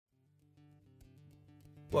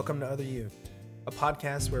Welcome to Other You, a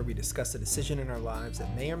podcast where we discuss a decision in our lives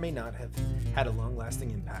that may or may not have had a long-lasting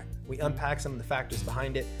impact. We unpack some of the factors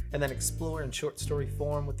behind it and then explore in short story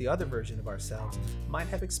form what the other version of ourselves might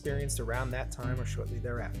have experienced around that time or shortly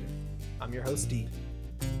thereafter. I'm your host, D.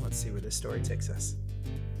 Let's see where this story takes us.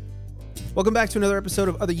 Welcome back to another episode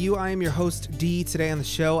of Other You. I am your host, D. Today on the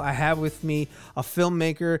show, I have with me a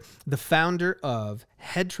filmmaker, the founder of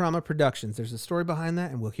Head Trauma Productions. There's a story behind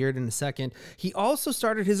that, and we'll hear it in a second. He also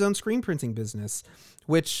started his own screen printing business,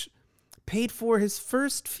 which paid for his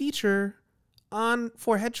first feature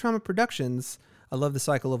for Head Trauma Productions. I love the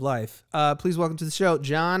cycle of life. Please welcome to the show,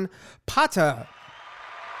 John Pata.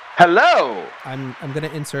 Hello. I'm going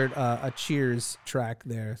to insert a Cheers track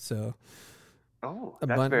there, so... Oh,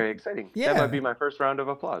 that's very exciting. Yeah. That might be my first round of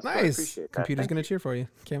applause. Nice. So I appreciate that. Computer's going to cheer for you.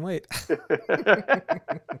 Can't wait.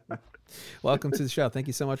 Welcome to the show. Thank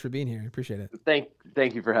you so much for being here. I appreciate it.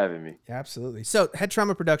 Thank you for having me. Absolutely. So, Head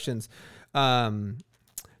Trauma Productions. That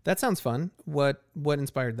sounds fun. What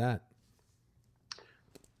inspired that?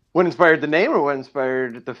 What inspired the name, or what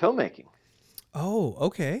inspired the filmmaking? Oh,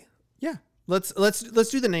 okay. Yeah. Let's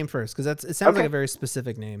do the name first, because it sounds like a very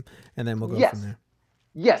specific name, and then we'll go from there.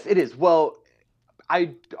 Yes, it is. Well,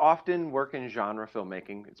 I often work in genre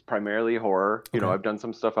filmmaking. It's primarily horror. You know, I've done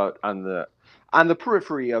some stuff out on the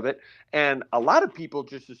periphery of it. And a lot of people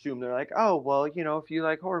just assume, they're like, oh, well, you know, if you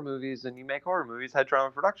like horror movies and you make horror movies, Head Trauma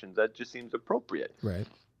Productions, that just seems appropriate. Right.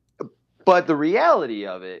 But the reality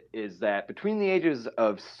of it is that between the ages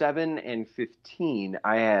of 7 and 15,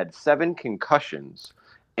 I had 7 concussions.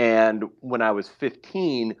 And when I was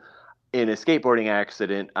 15, in a skateboarding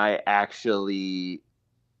accident, I actually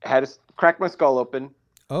had cracked my skull open.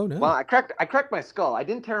 Oh no! Well, I cracked my skull. I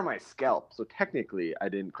didn't tear my scalp, so technically I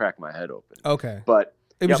didn't crack my head open. Okay. But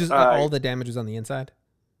it was just all the damage was on the inside.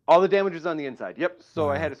 All the damage was on the inside. Yep. So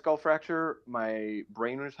Wow. I had a skull fracture. My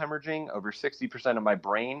brain was hemorrhaging. Over 60% of my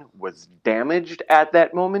brain was damaged at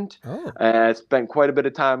that moment. Oh. I spent quite a bit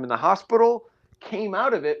of time in the hospital. Came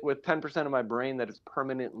out of it with 10% of my brain that is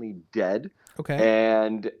permanently dead. Okay.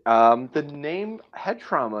 And the name Head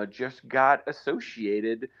Trauma just got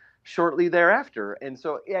associated shortly thereafter. And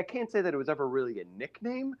so I can't say that it was ever really a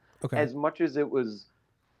nickname as much as it was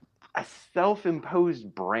a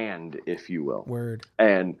self-imposed brand, if you will. Word.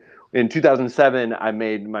 And in 2007, I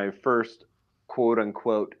made my first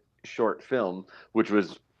quote-unquote short film, which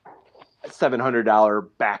was a $700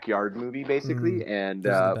 backyard movie, basically. And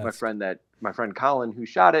my friend Colin, who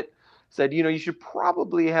shot it, said, you know, you should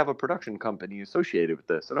probably have a production company associated with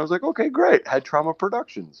this. And I was like, okay, great. Head Trauma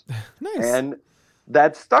Productions. Nice. And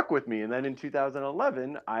that stuck with me. And then in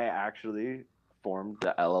 2011, I actually formed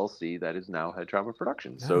the LLC that is now Head Trauma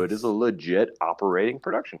Productions. Nice. So it is a legit operating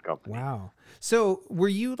production company. Wow. So were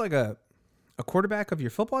you like a quarterback of your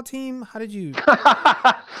football team? How did you?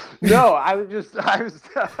 No, I was just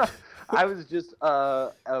I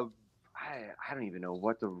don't even know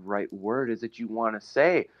what the right word is that you want to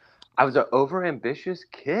say. I was an overambitious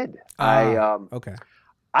kid. I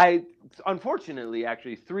unfortunately,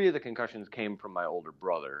 actually, 3 of the concussions came from my older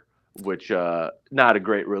brother, which not a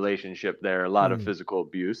great relationship there. A lot of physical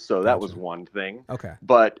abuse. So that was one thing. Okay.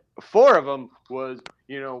 But 4 of them was,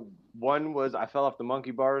 you know, one was I fell off the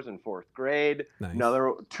monkey bars in 4th grade. Nice.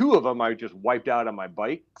 2 of them I just wiped out on my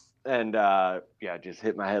bikes. And just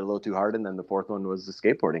hit my head a little too hard, and then the 4th one was the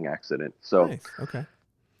skateboarding accident. So, nice. Okay,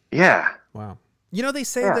 yeah, wow. You know, they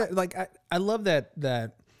say that, like, I love that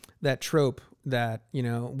trope that, you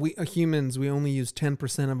know, we humans, we only use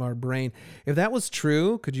 10% of our brain. If that was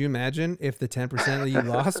true, could you imagine if the 10% that you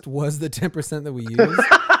lost was the 10% that we use?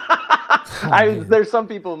 There's some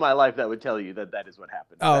people in my life that would tell you that is what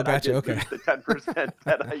happened. Oh, gotcha. Okay, the 10%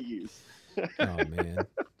 that I use. Oh man.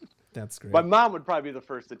 That's great. My mom would probably be the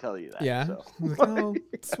first to tell you that. Yeah. So. Like, oh,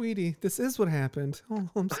 sweetie, this is what happened. Oh,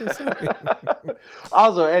 I'm so sorry.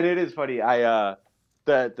 Also, and it is funny. The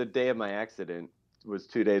day of my accident was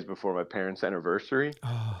 2 days before my parents' anniversary,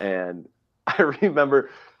 and I remember.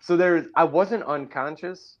 So I wasn't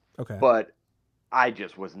unconscious, but I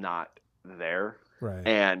just was not there. Right.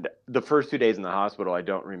 And the first 2 days in the hospital, I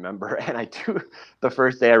don't remember. And the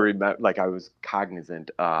first day I remember, like I was cognizant.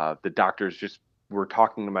 The doctors just were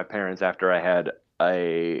talking to my parents after I had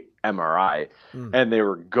a MRI, and they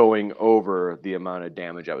were going over the amount of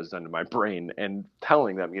damage that was done to my brain and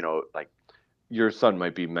telling them, you know, like, your son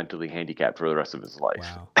might be mentally handicapped for the rest of his life.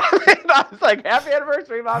 Wow. And I was like, happy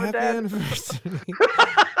anniversary, Mom and Dad. Happy anniversary.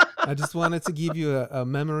 I just wanted to give you a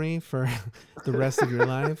memory for the rest of your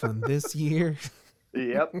life on this year.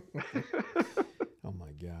 Yep. Oh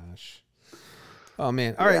my gosh. Oh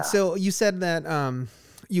man. All right. So you said that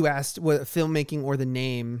you asked what filmmaking or the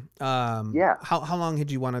name. Yeah. How long did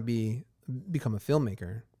you want to become a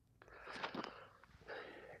filmmaker?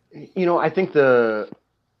 I think the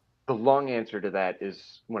long answer to that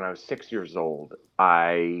is when I was 6 years old,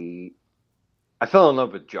 I fell in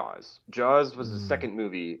love with Jaws. Jaws was the second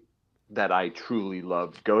movie that I truly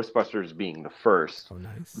loved, Ghostbusters being the first. Oh,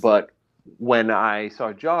 nice. But when I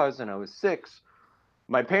saw Jaws and I was 6,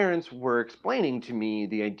 my parents were explaining to me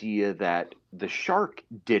the idea that the shark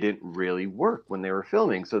didn't really work when they were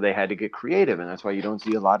filming, so they had to get creative, and that's why you don't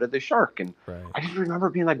see a lot of the shark. And Right. I just remember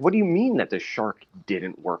being like, what do you mean that the shark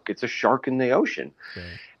didn't work? It's a shark in the ocean.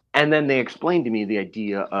 Right. And then they explained to me the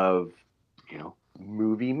idea of,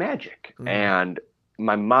 movie magic. And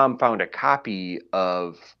my mom found a copy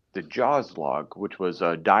of the Jaws log, which was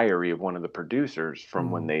a diary of one of the producers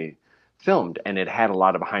from when they filmed, and it had a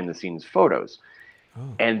lot of behind the scenes photos.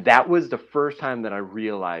 Oh. And that was the first time that I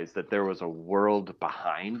realized that there was a world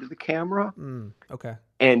behind the camera. Okay.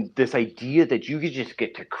 And this idea that you could just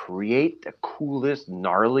get to create the coolest,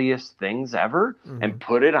 gnarliest things ever and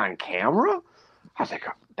put it on camera. I was like,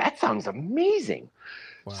 oh, that sounds amazing.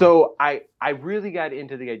 Wow. So I really got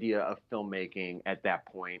into the idea of filmmaking at that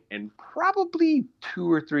point. And probably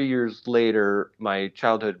 2 or 3 years later, my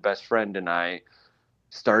childhood best friend and I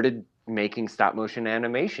started making stop motion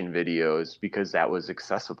animation videos because that was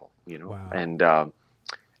accessible, Wow.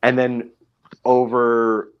 And then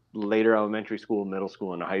over later elementary school, middle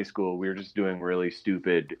school, and high school, we were just doing really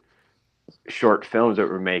stupid short films that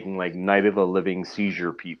we're making, like Night of the Living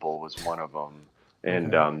Seizure People was one of them,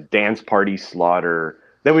 and Dance Party Slaughter.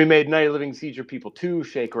 Then we made Night of the Living Seizure People 2,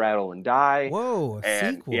 Shake, Rattle, and Die. Whoa,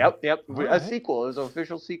 a sequel. Yep. All a sequel. It was an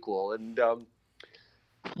official sequel. And I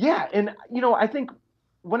think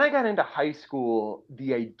when I got into high school,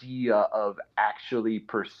 the idea of actually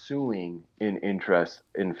pursuing an interest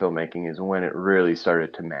in filmmaking is when it really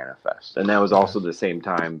started to manifest. And that was also the same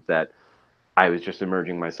time that I was just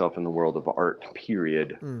immersing myself in the world of art,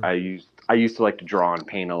 period. I used to like to draw and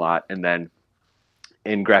paint a lot. And then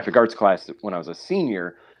in graphic arts class, when I was a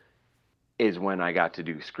senior, is when I got to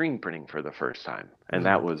do screen printing for the first time. And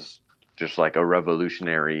that was just like a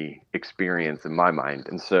revolutionary experience in my mind.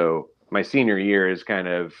 And so my senior year is kind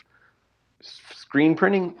of screen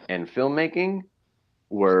printing and filmmaking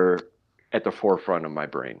were at the forefront of my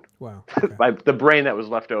brain. Wow. Okay. The brain that was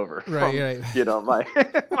left over from, my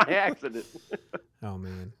accident. Oh,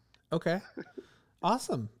 man. Okay.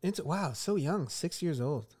 Awesome. Wow, so young, 6 years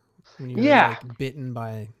old. When you're like bitten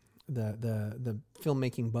by the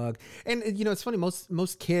filmmaking bug. And it's funny,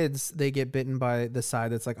 most kids, they get bitten by the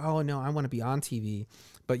side that's like, oh no, I want to be on TV.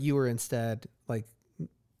 But you were instead like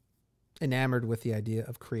enamored with the idea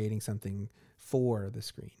of creating something for the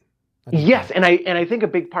screen. Yes, and I think a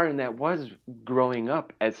big part in that was growing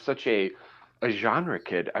up as such a genre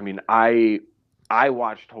kid. I mean, I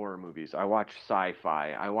watched horror movies, I watched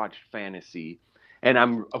sci-fi, I watched fantasy, and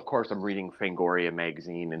I'm reading Fangoria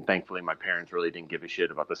magazine, and thankfully my parents really didn't give a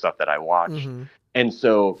shit about the stuff that I watched. And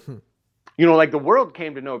so, like the world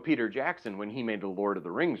came to know Peter Jackson when he made the Lord of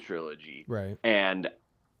the Rings trilogy. Right. And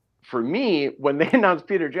for me, when they announced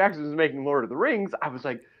Peter Jackson was making Lord of the Rings, I was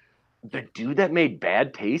like, the dude that made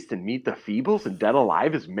Bad Taste and Meet the Feebles and Dead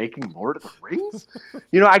Alive is making Lord of the Rings?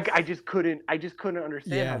 I just couldn't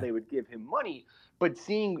understand how they would give him money. But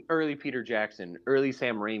seeing early Peter Jackson, early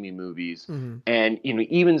Sam Raimi movies, and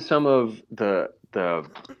even some of the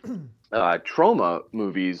Trauma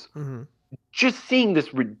movies, just seeing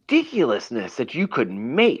this ridiculousness that you could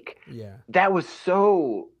make, that was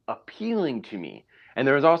so appealing to me. And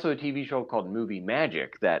there was also a TV show called Movie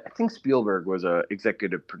Magic that I think Spielberg was an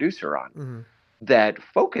executive producer on that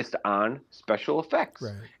focused on special effects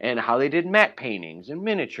and how they did matte paintings and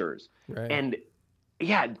miniatures. Right. And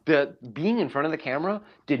the being in front of the camera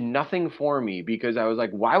did nothing for me because I was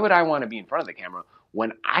like, why would I want to be in front of the camera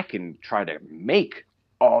when I can try to make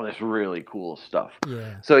all this really cool stuff?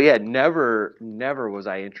 Yeah. So never was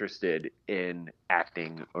I interested in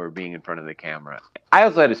acting or being in front of the camera. I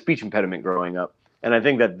also had a speech impediment growing up. And I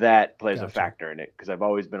think that plays a factor in it because I've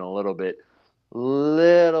always been a little bit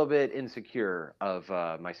insecure of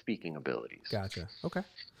my speaking abilities. Gotcha.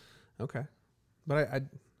 Okay. But I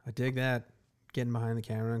dig that, getting behind the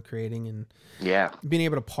camera and creating and being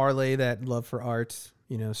able to parlay that love for art,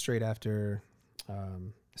 straight after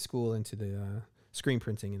school into the screen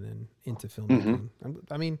printing and then into filmmaking.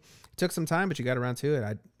 I mean, it took some time, but you got around to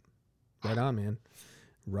it. Right on, man.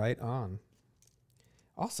 Right on.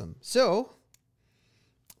 Awesome. So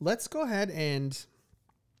let's go ahead and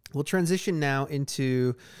we'll transition now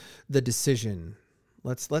into the decision.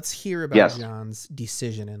 Let's hear about John's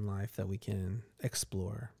decision in life that we can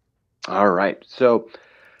explore. All right. So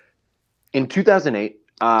In 2008,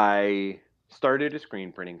 I started a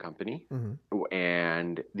screen printing company, Mm-hmm.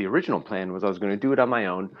 and the original plan was I was going to do it on my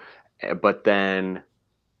own, but then,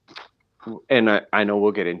 and I know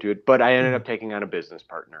we'll get into it, but I ended Mm-hmm. up taking on a business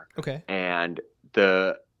partner, Okay. and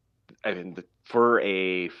for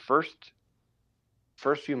a first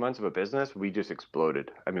few months of a business, we just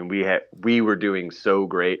exploded. I mean, we were doing so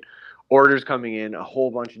great, orders coming in, a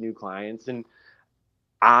whole bunch of new clients, and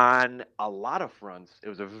on a lot of fronts, it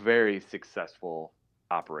was a very successful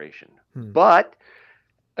operation. Hmm. But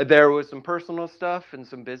there was some personal stuff and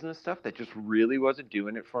some business stuff that just really wasn't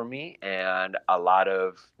doing it for me, and a lot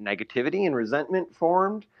of negativity and resentment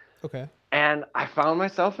formed. Okay. And I found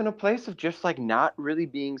myself in a place of just like not really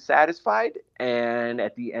being satisfied. And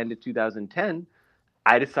at the end of 2010,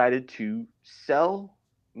 I decided to sell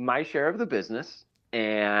my share of the business.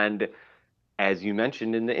 And as you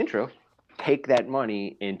mentioned in the intro, take that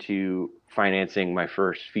money into financing my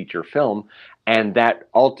first feature film. And that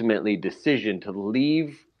ultimately decision to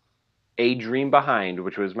leave a dream behind,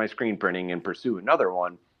 which was my screen printing, and pursue another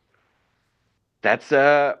one. That's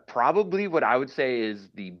probably what I would say is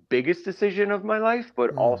the biggest decision of my life,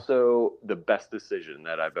 but Mm. also the best decision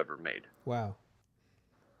that I've ever made. Wow.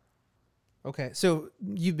 Okay. So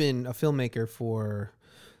you've been a filmmaker for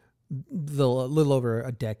a little over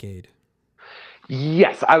a decade.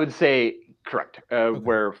 Yes, I would say correct. Okay.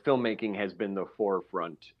 Where filmmaking has been the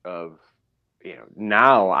forefront of,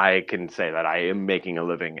 now I can say that I am making a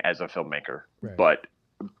living as a filmmaker. Right. But,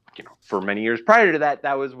 for many years prior to that,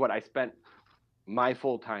 that was what I spent my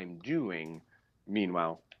full time doing.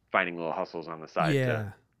 Meanwhile, finding little hustles on the side to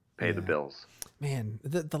Yeah. pay the Yeah. bills. Man,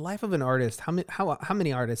 the life of an artist. How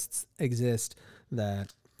many artists exist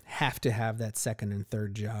that have to have that second and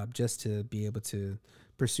third job just to be able to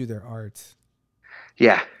pursue their art?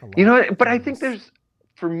 Yeah. A You lot. know what? But I think Anyways. there's,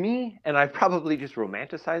 for me, and I probably just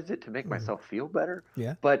romanticized it to make Mm. myself feel better,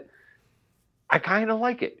 Yeah. but I kind of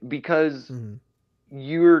like it because Mm.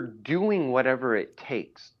 you're doing whatever it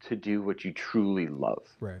takes to do what you truly love.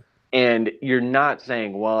 Right. And you're not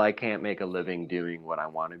saying, well, I can't make a living doing what I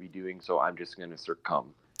want to be doing, so I'm just going to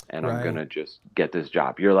succumb and I'm going Right. to just get this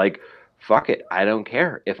job. You're like, fuck it. I don't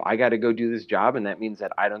care. If I got to go do this job and that means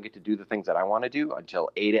that I don't get to do the things that I want to do until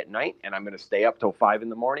 8 at night and I'm going to stay up till 5 in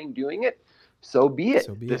the morning doing it, so be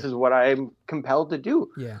So it. be This it. is what I'm compelled to do.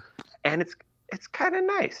 Yeah. And it's kind of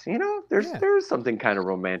nice, Yeah. there's something kind of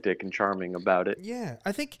romantic and charming about it. Yeah.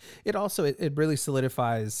 I think it also it really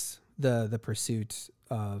solidifies the pursuit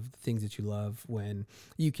of the things that you love when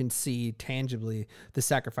you can see tangibly the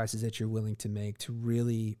sacrifices that you're willing to make to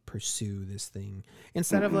really pursue this thing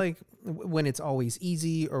instead of Hmm. like when it's always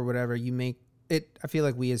easy or whatever you make it. I feel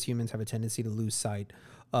like we as humans have a tendency to lose sight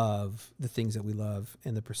of the things that we love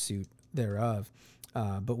and the pursuit thereof.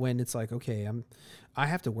 But when it's like, okay, I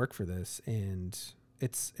have to work for this, and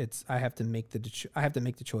it's I have to make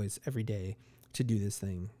the choice every day to do this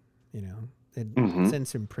thing. You know, it Hmm.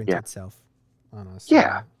 tends to imprint Yeah. itself on us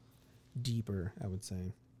Yeah, deeper, I would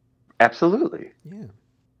say. absolutely. Yeah.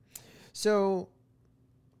 So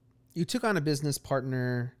you took on a business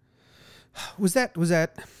partner. Was that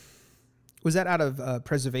out of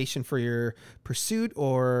preservation for your pursuit,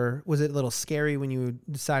 or was it a little scary when you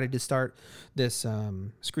decided to start this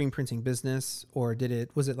screen printing business, or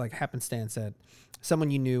was it like happenstance that someone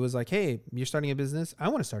you knew was like, "Hey, you're starting a business. I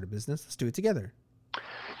want to start a business. Let's do it together."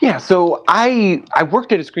 Yeah, so I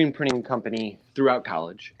worked at a screen printing company throughout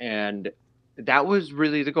college, and that was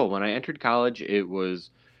really the goal. When I entered college, it was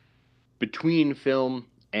between film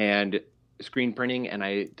and screen printing, and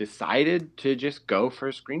I decided to just go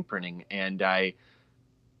for screen printing. And I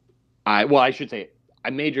should say, I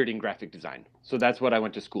majored in graphic design, so that's what I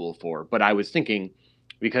went to school for. But I was thinking,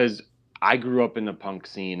 because I grew up in the punk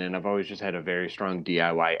scene, and I've always just had a very strong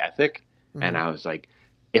DIY ethic, and Mm-hmm. I was like,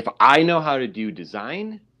 if I know how to do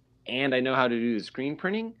design and I know how to do the screen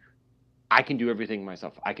printing, I can do everything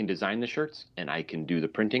myself. I can design the shirts and I can do the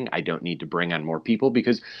printing. I don't need to bring on more people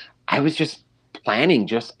because I was just planning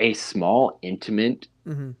just a small, intimate,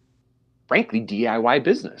 Mm-hmm. frankly, DIY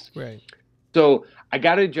business. Right. So I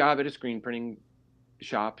got a job at a screen printing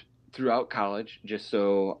shop throughout college just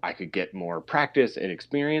so I could get more practice and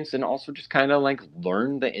experience and also just kind of like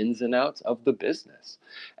learn the ins and outs of the business.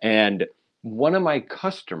 And one of my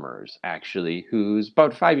customers, actually, who's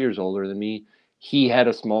about 5 years older than me, he had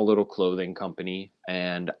a small little clothing company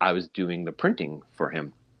and I was doing the printing for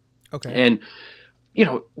him. Okay. And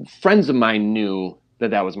friends of mine knew that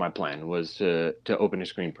that was my plan, was to open a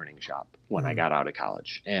screen printing shop when I Mm-hmm. got out of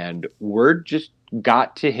college. And word just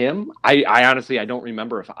got to him. I honestly I don't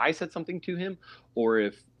remember if I said something to him or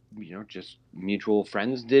if just mutual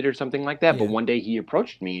friends did or something like that. Yeah. But one day he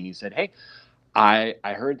approached me and he said, "Hey, I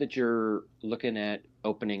heard that you're looking at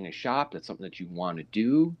opening a shop. That's something that you want to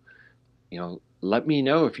do. Let me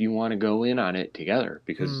know if you want to go in on it together,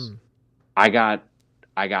 because I got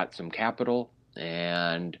some capital."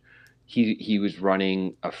 And he was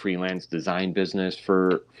running a freelance design business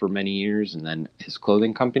for many years, and then his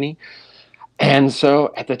clothing company. And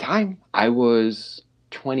so at the time I was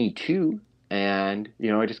 22, and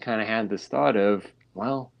I just kind of had this thought of,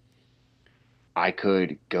 well, I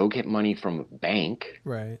could go get money from a bank,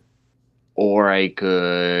 Right. or I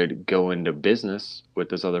could go into business with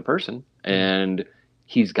this other person, and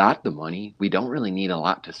he's got the money. We don't really need a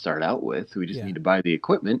lot to start out with. We just need to buy the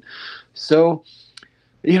equipment. So,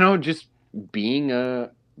 just being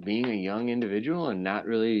a young individual and not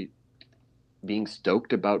really being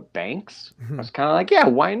stoked about banks, I was kind of like, yeah,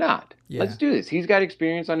 why not? Yeah. Let's do this. He's got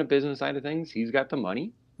experience on the business side of things. He's got the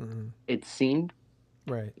money. It seemed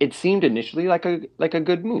initially like a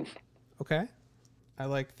good move. Okay. I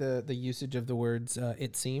like the usage of the words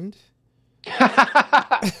 "it seemed."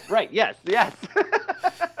 Right. Yes.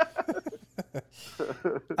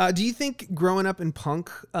 Do you think growing up in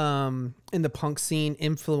punk, in the punk scene,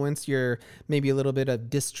 influenced your maybe a little bit of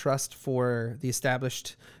distrust for the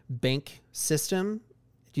established bank system?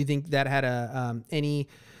 Do you think that had any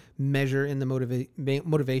measure in the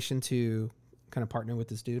motivation to kind of partner with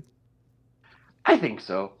this dude? I think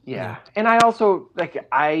so. Yeah. And I also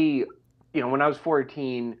when I was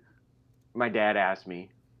 14, my dad asked me,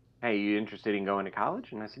 "Hey, you interested in going to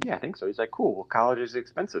college?" And I said, "Yeah, I think so." He's like, "Cool. Well, college is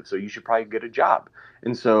expensive, so you should probably get a job."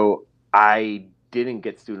 And so I didn't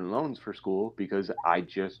get student loans for school because I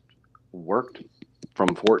just worked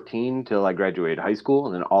from 14 till I graduated high school,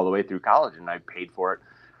 and then all the way through college, and I paid for it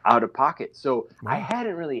out of pocket. So I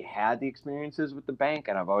hadn't really had the experiences with the bank,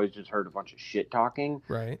 and I've always just heard a bunch of shit talking.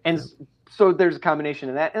 Right. And so there's a combination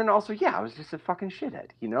of that. And also, yeah, I was just a fucking shithead,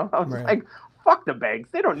 I was like, fuck the banks.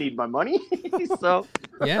 They don't need my money. So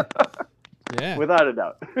yeah. Without a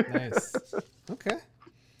doubt. Nice. Okay.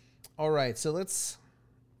 All right. So let's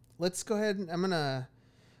go ahead and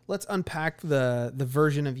let's unpack the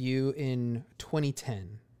version of you in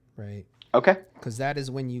 2010, right? Okay. Because that is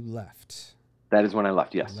when you left. That is when I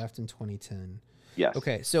left. Yes. You left in 2010. Yes.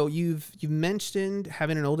 Okay. So you've mentioned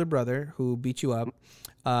having an older brother who beat you up,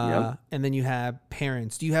 and then you have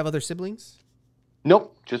parents. Do you have other siblings?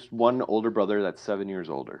 Nope. Just one older brother that's 7 years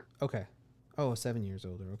older. Okay. Oh, 7 years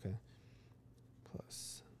older. Okay.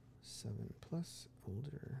 Plus 7 plus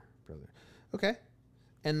older brother. Okay.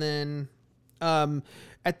 And then,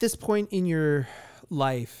 at this point in your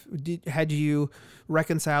life, had you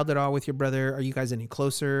reconciled at all with your brother? Are you guys any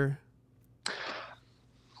closer?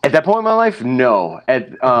 At that point in my life, no.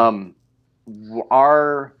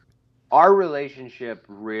 Our relationship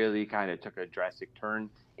really kind of took a drastic turn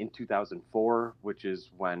in 2004, which is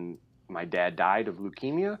when my dad died of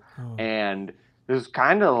leukemia. And it was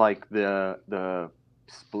kind of like the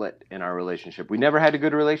split in our relationship. We never had a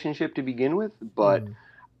good relationship to begin with, but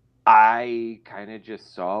I kind of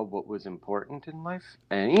just saw what was important in life.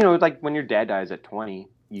 And, like when your dad dies at 20,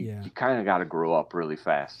 you kind of got to grow up really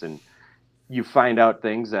fast, and you find out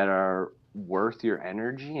things that are worth your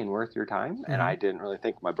energy and worth your time. And I didn't really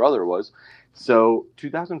think my brother was. So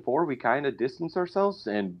 2004, we kind of distanced ourselves.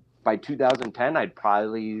 And by 2010, I'd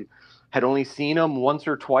probably had only seen him once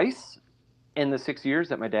or twice in the 6 years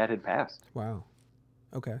that my dad had passed. Wow.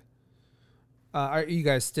 Okay. Are you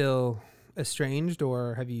guys still estranged,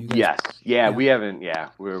 or have you guys... Yes. Yeah, we haven't. Yeah.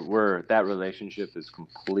 We're that relationship is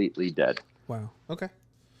completely dead. Wow. Okay.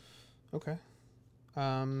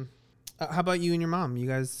 How about you and your mom? You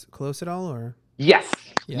guys close at all, or? Yes.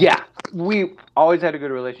 Yeah. We always had a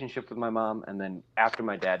good relationship with my mom, and then after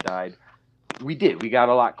my dad died, we got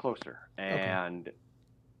a lot closer. And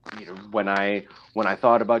when I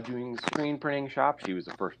thought about doing screen printing shop, she was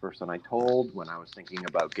the first person I told. When I was thinking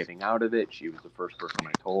about getting out of it, she was the first person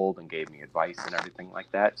I told and gave me advice and everything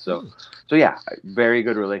like that. So yeah, very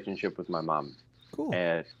good relationship with my mom. Cool.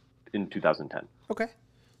 In 2010. Okay.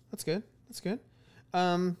 That's good.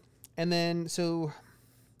 And then, so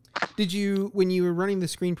did you, when you were running the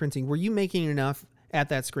screen printing, were you making enough at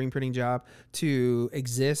that screen printing job to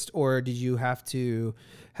exist, or did you have to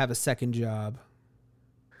have a second job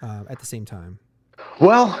at the same time?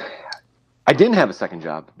 Well, I didn't have a second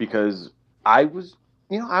job because I was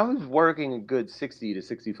working a good 60 to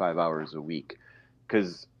 65 hours a week,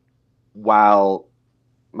 because while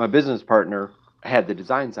my business partner had the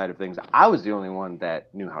design side of things, I was the only one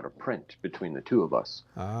that knew how to print between the two of us.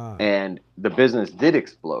 And the business did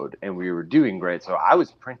explode and we were doing great. So I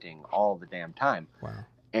was printing all the damn time. Wow.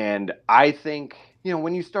 And I think,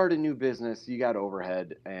 when you start a new business, you got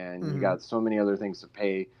overhead and you Mm-hmm. got so many other things to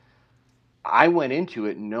pay. I went into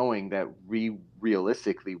it knowing that we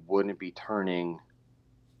realistically wouldn't be turning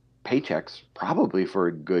paychecks probably for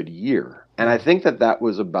a good year. And I Mm. think that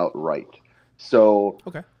was about right. So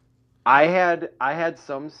Okay. I had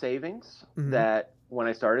some savings Mm-hmm. that when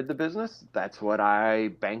I started the business, that's what I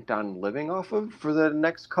banked on living off of for the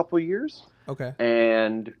next couple years. Okay.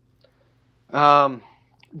 And um,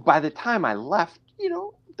 by the time I left,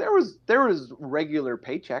 there was regular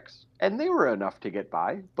paychecks, and they were enough to get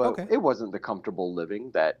by, but Okay. it wasn't the comfortable living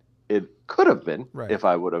that it could have been Right. if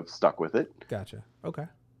I would have stuck with it. Gotcha. Okay.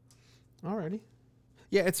 Alrighty.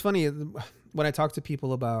 Yeah, it's funny when I talk to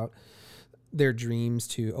people about their dreams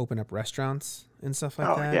to open up restaurants and stuff like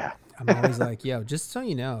Oh that. yeah. I'm always like, yo, just so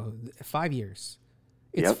you know, 5 years.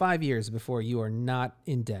 It's Yep. 5 years before you are not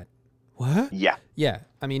in debt. What? Yeah. Yeah.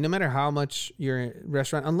 I mean, no matter how much your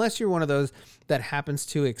restaurant, unless you're one of those that happens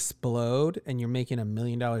to explode and you're making $1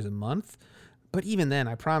 million a month. But even then,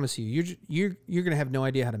 I promise you, you're gonna have no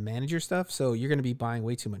idea how to manage your stuff. So you're gonna be buying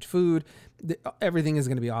way too much food. Everything is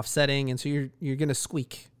gonna be offsetting, and so you're gonna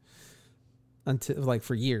squeak until like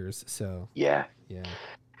for years. So Yeah. yeah.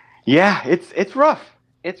 Yeah, it's rough.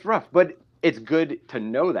 It's rough, but it's good to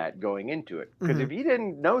know that going into it. Because Mm-hmm. if you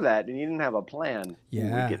didn't know that and you didn't have a plan, it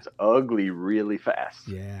Yeah. gets ugly really fast.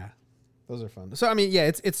 Yeah. Those are fun. So I mean, yeah,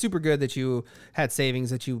 it's super good that you had savings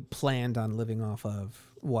that you planned on living off of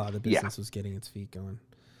while the Yeah. business was getting its feet going.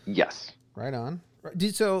 Yes. Right on.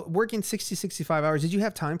 So working 60, 65 hours, did you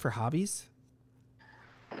have time for hobbies?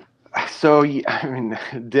 So, I mean,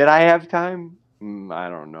 did I have time? I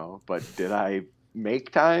don't know, but did I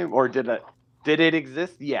make time, or did it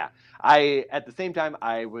exist? Yeah. At the same time,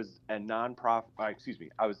 I was a nonprofit, excuse me,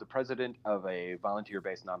 I was the president of a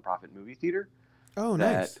volunteer-based nonprofit movie theater Oh,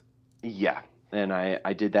 that, nice. yeah, and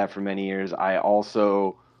I did that for many years. I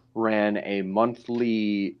also ran a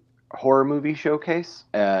monthly horror movie showcase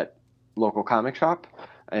at local comic shop,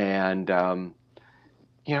 and then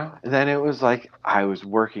it was like I was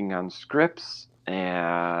working on scripts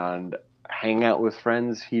and hang out with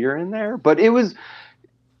friends here and there. But it was,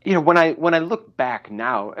 when I look back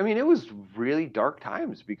now, I mean, it was really dark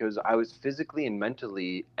times because I was physically and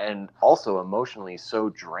mentally and also emotionally so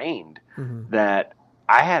drained Mm-hmm. that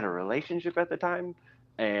I had a relationship at the time,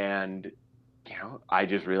 and I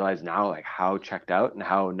just realized now like how checked out and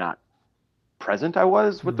how not present I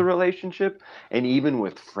was with Mm-hmm. the relationship and even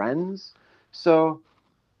with friends. So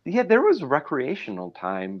yeah, there was recreational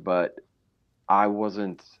time, but I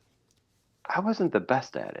wasn't I wasn't the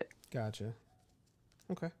best at it. Gotcha.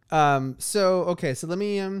 Okay. So let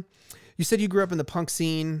me you said you grew up in the punk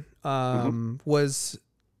scene. Hmm. Was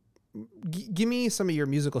give me some of your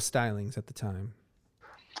musical stylings at the time.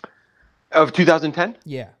 Of 2010?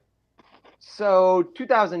 Yeah. So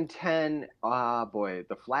 2010, boy,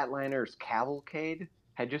 the Flatliners Cavalcade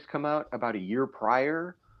had just come out about a year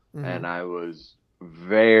prior, Mm-hmm. and I was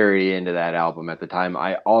very into that album at the time.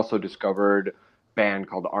 I also discovered a band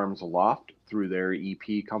called Arms Aloft through their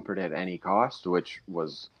EP Comfort at Any Cost, which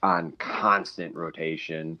was on constant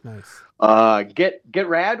rotation. Nice. Get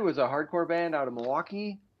Rad was a hardcore band out of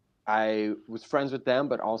Milwaukee. I was friends with them,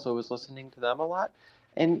 but also was listening to them a lot.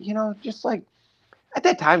 And just like at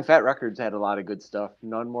that time, Fat Records had a lot of good stuff.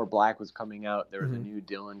 None More Black was coming out. There was a Mm-hmm. new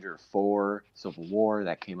Dillinger 4 Civil War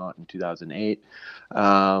that came out in 2008.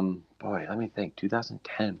 Boy, let me think.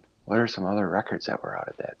 2010. What are some other records that were out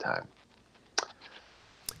at that time?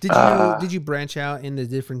 Did you Uh, did you branch out into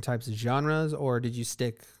different types of genres, or did you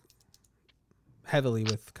stick heavily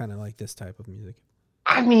with kind of like this type of music?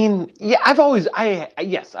 I mean, yeah,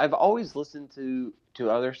 yes, I've always listened to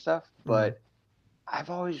other stuff, Mm-hmm. but I've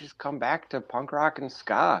always just come back to punk rock and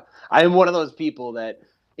ska. I am one of those people that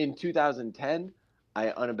in 2010 I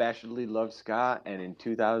unabashedly loved ska, and in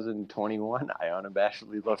 2021 I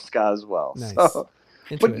unabashedly love ska as well. Nice. So,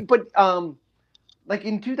 Into it. but like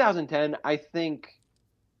in 2010, I think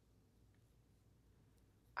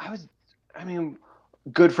I was, I mean,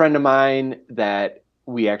 good friend of mine that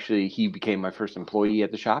he became my first employee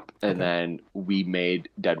at the shop, and Okay. then we made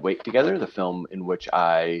Dead Weight together, the film in which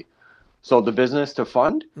I sold the business to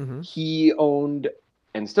fund. Mm-hmm. He owned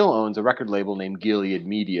and still owns a record label named Gilead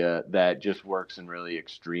Media that just works in really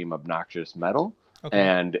extreme, obnoxious metal. Okay.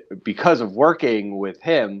 And because of working with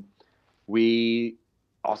him, we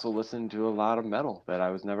also listened to a lot of metal that I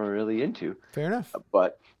was never really into. Fair enough.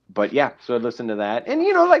 But yeah, so I listened to that. And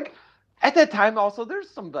like at that time also there's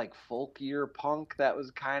some like folkier punk that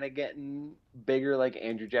was kind of getting bigger, like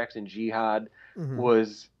Andrew Jackson Jihad Mm-hmm.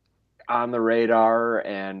 was on the radar,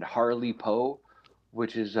 and Harley Poe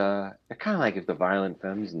which is kind of like if the Violent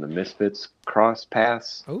Femmes and the Misfits cross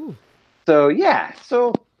paths. Oh, So yeah,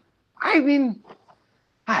 so I mean,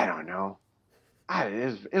 I don't know.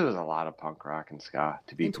 It was a lot of punk rock and ska,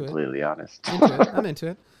 to be into it. completely honest. Into it. I'm into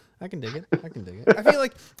it. I can dig it. I can dig it. I feel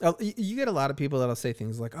like you get a lot of people that'll say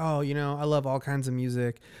things like, "Oh, I love all kinds of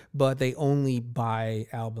music, but they only buy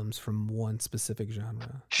albums from one specific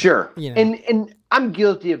genre." Sure. You know. And I'm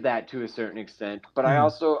guilty of that to a certain extent, but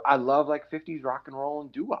Mhm. I love like 50s rock and roll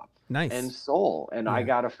and doo-wop and Nice. soul, and I Yeah.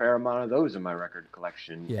 got a fair amount of those in my record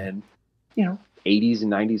collection. Yeah. And 80s and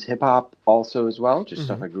 90s hip hop also as well, just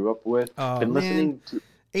stuff Mhm. I grew up with. Oh Been man, listening to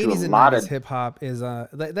a 80s and lot 90s of hip hop is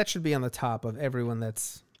that should be on the top of everyone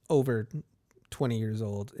that's over 20 years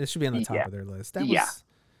old. It should be on the top yeah, of their list. That yeah,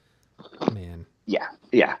 was, man,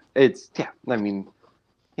 yeah. It's yeah. I mean,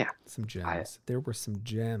 yeah. some I gems. There were some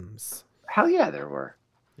gems. hell yeah, there were.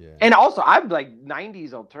 Yeah. And also, I'm like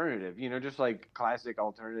 90s alternative, just like classic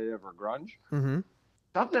alternative or grunge. Mhm.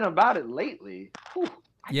 Something about it lately. Whew, I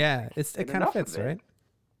just Yeah, can't it get kind of enough fits, of it. right?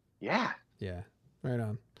 Yeah. Yeah. Right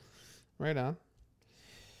on. Right on.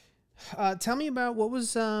 Tell me about what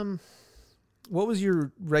was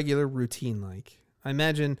your regular routine like? I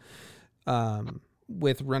imagine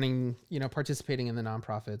with running, participating in the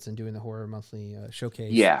nonprofits and doing the Horror Monthly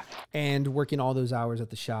showcase, Yeah. and working all those hours at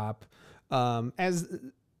the shop, as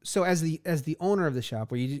the owner of the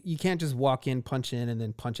shop, where you can't just walk in, punch in, and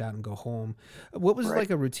then punch out and go home. What was Right. like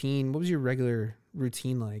a routine? What was your regular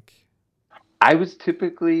routine like? I was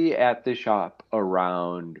typically at the shop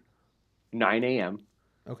around 9 a.m.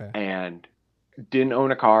 Okay. and didn't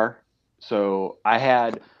own a car. So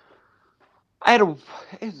it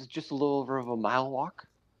was just a little over of a mile walk.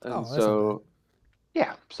 And Oh, that's not bad. so,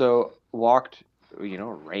 yeah. So walked,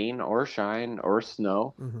 rain or shine or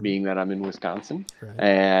snow, Mm-hmm. being that I'm in Wisconsin. Right.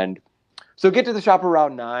 And so get to the shop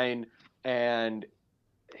around 9 and,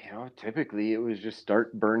 typically it was just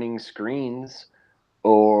start burning screens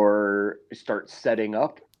or start setting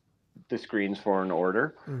up the screens for an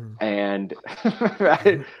order. Mm-hmm. And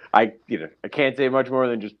I can't say much more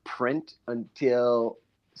than just print until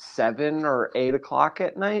 7 or 8 o'clock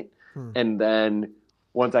at night. Hmm. And then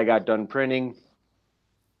once I got done printing,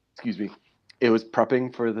 it was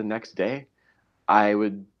prepping for the next day. I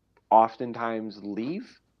would oftentimes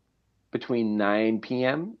leave between 9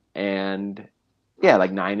 p.m. and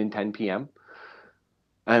like 9 and 10 p.m.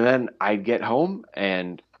 And then I'd get home,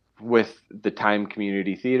 and with the Time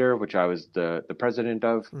Community Theater, which I was the president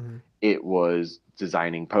of, Mm-hmm. it was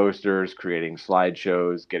designing posters, creating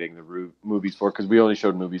slideshows, getting the movies for, because we only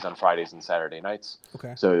showed movies on Fridays and Saturday nights.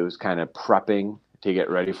 Okay. So it was kind of prepping to get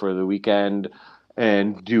ready for the weekend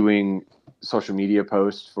and doing social media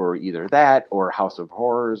posts for either that or House of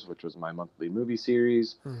Horrors, which was my monthly movie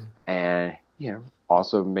series. Mm-hmm. And,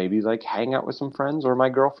 also maybe like hang out with some friends or my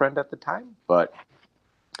girlfriend at the time. But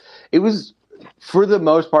it was, for the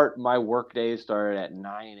most part, my work days started at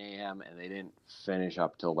 9 a.m. and they didn't finish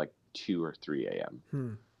up till like 2 or 3 a.m.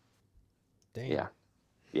 Hmm. Damn. Yeah.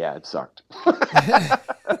 Yeah, it sucked.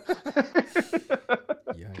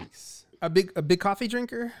 Yikes. A big coffee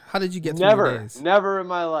drinker? How did you get through your days? Never in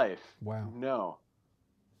my life. Wow. No.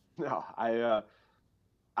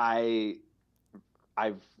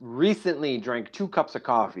 I've recently drank 2 cups of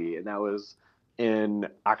coffee, and that was in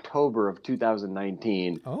October of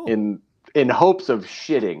 2019 Oh. in hopes of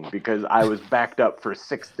shitting because I was backed up for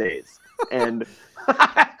 6 days. And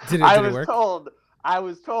Did I it work?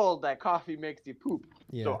 was told that coffee makes you poop.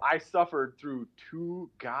 Yeah. So I suffered through 2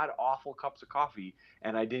 god awful cups of coffee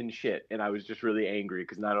and I didn't shit. And I was just really angry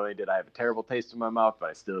because not only did I have a terrible taste in my mouth, but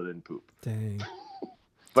I still didn't poop. Dang.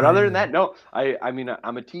 But other than that, no. I mean,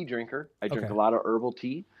 I'm a tea drinker. I drink Okay. a lot of herbal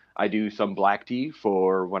tea. I do some black tea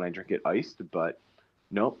for when I drink it iced, but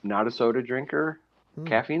nope, not a soda drinker.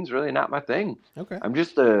 Caffeine's really not my thing. Okay. I'm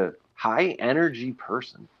just a high energy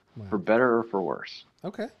person, Wow. for better or for worse.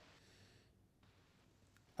 Okay.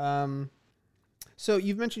 So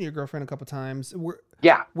you've mentioned your girlfriend a couple times.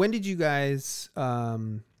 Yeah. When did you guys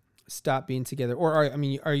stop being together? Or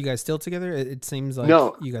are you guys still together? It seems like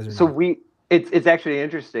No. you guys are So not. it's actually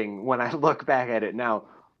interesting when I look back at it now.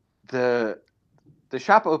 The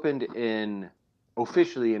shop opened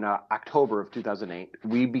officially in October of 2008.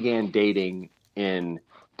 We began dating in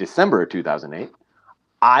December of 2008.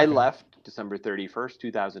 I left December 31st,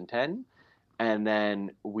 2010, and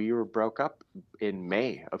then we were broke up in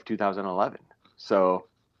May of 2011. So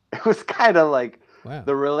it was kind of like Wow.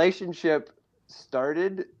 the relationship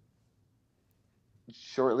started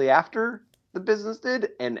shortly after the business did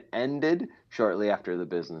and ended shortly after the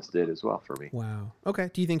business did as well for me. Wow. Okay.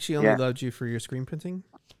 Do you think she only loved you for your screen printing?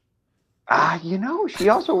 She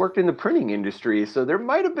also worked in the printing industry, so there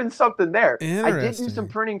might have been something there. I did do some Interesting.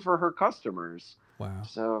 printing for her customers. Wow.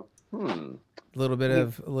 So, A little bit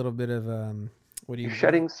of you're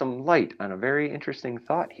shedding some light on a very interesting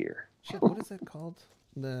thought here. shit, what is that called?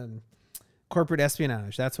 The corporate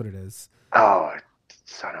espionage. That's what it is. Oh,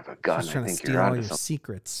 son of a gun. She's I trying to think steal you're all onto your something.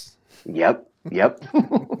 secrets. Yep.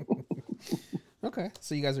 Okay.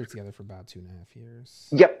 So you guys are together for about 2.5 years.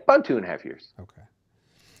 Yep, about 2.5 years. Okay.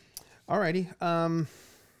 Alrighty.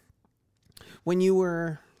 When you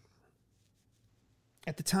were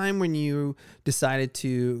at the time when you decided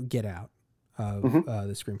to get out of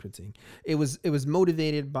the screen printing, it was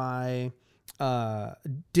motivated by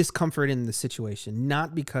discomfort in the situation,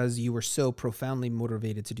 not because you were so profoundly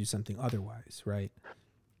motivated to do something otherwise, right?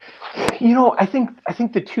 I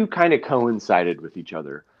think the two kind of coincided with each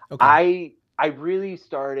other. Okay. I really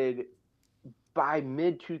started by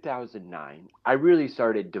mid 2009. I really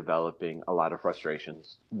started developing a lot of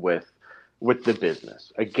frustrations with the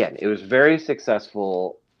business. Again, it was very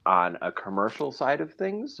successful on a commercial side of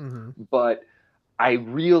things, but I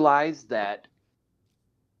realized that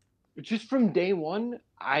just from day one,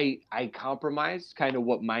 I compromised kind of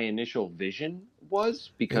what my initial vision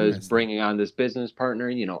was, because bringing on this business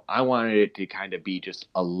partner, I wanted it to kind of be just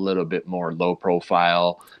a little bit more low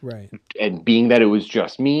profile. Right. And being that it was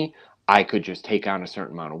just me, I could just take on a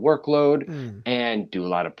certain amount of workload and do a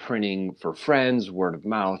lot of printing for friends, word of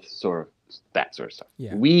mouth, sort of that sort of stuff.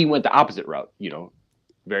 Yeah. We went the opposite route,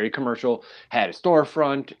 very commercial, had a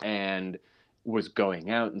storefront, and was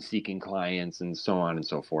going out and seeking clients and so on and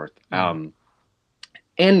so forth.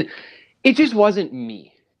 And it just wasn't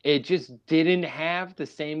me. It just didn't have the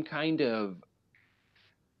same kind of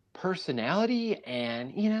personality.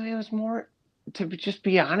 And, it was more, to just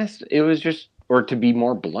be honest, it was just, or to be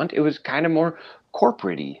more blunt, it was kind of more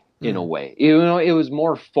corporate-y in a way. It was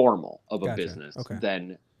more formal of a business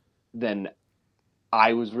than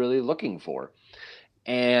I was really looking for.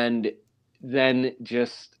 And then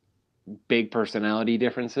just big personality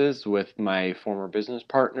differences with my former business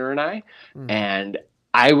partner and I. And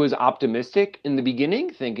I was optimistic in the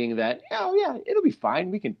beginning, thinking that, oh yeah, it'll be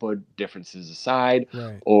fine. We can put differences aside,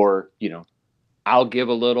 or, I'll give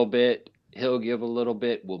a little bit, he'll give a little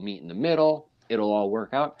bit, we'll meet in the middle, it'll all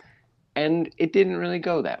work out. And it didn't really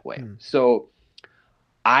go that way. So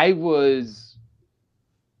I was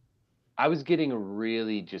getting a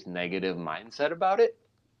really just negative mindset about it,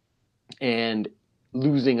 and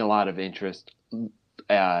losing a lot of interest,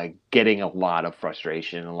 getting a lot of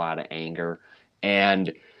frustration, a lot of anger.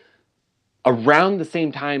 And around the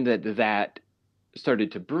same time that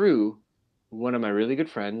started to brew, one of my really good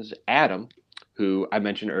friends, Adam, who I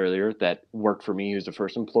mentioned earlier, that worked for me, he was the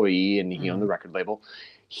first employee, and he owned the record label.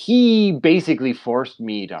 He basically forced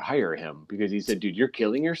me to hire him, because he said, dude, you're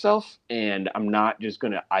killing yourself, and I'm not just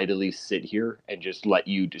going to idly sit here and just let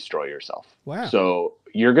you destroy yourself. Wow. So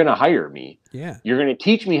you're going to hire me. Yeah. You're going to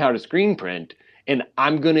teach me how to screen print, and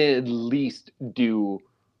I'm going to at least do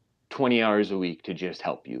 20 hours a week to just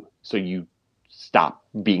help you, so you stop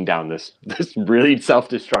being down this really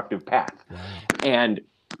self-destructive path. Wow. And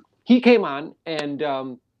he came on, and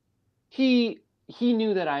he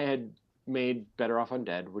knew that I had made Better Off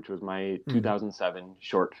Undead, which was my 2007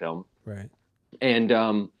 short film. Right.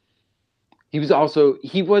 And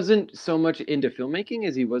he wasn't so much into filmmaking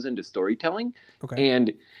as he was into storytelling. Okay.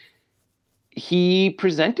 And he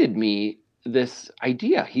presented me this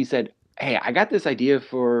idea. He said, hey, I got this idea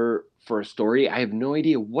for a story. I have no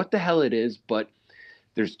idea what the hell it is, but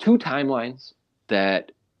there's two timelines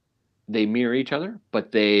that they mirror each other,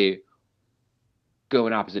 but they go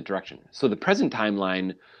in opposite directions. So the present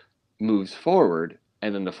timeline moves forward,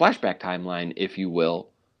 and then the flashback timeline, if you will,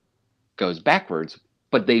 goes backwards,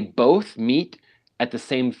 but they both meet at the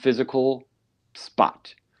same physical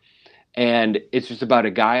spot. And it's just about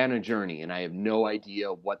a guy on a journey, and I have no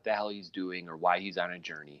idea what the hell he's doing or why he's on a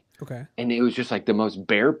journey. Okay. And it was just like the most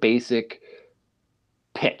bare basic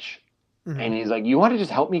pitch. And he's like, you want to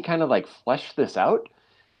just help me kind of like flesh this out?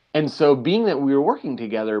 And so, being that we were working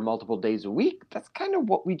together multiple days a week, that's kind of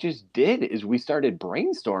what we just did, is we started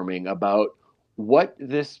brainstorming about what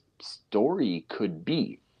this story could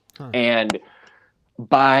be. And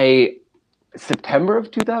by September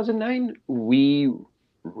of 2009, we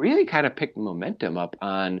really kind of picked momentum up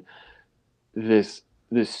on this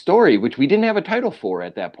story, which we didn't have a title for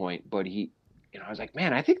at that point. But I was like,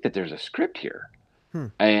 man, I think that there's a script here.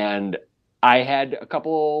 And I had a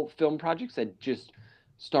couple film projects that just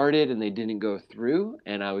started and they didn't go through,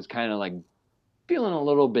 and I was kind of like feeling a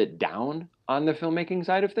little bit down on the filmmaking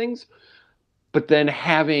side of things. But then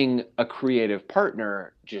having a creative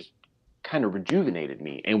partner just kind of rejuvenated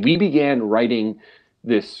me. And we began writing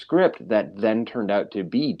this script that then turned out to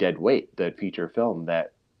be Dead Weight, the feature film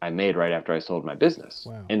that I made right after I sold my business.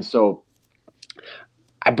 Wow. And so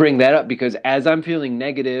I bring that up because as I'm feeling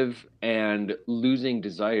negative and losing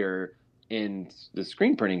desire in the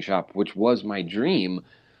screen printing shop, which was my dream,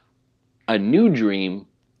 a new dream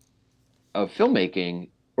of filmmaking,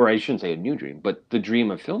 or I shouldn't say a new dream, but the dream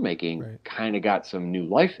of filmmaking kind of got some new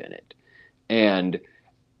life in it. And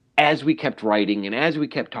as we kept writing and as we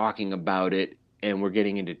kept talking about it, and we're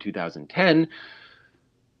getting into 2010,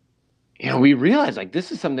 we realized like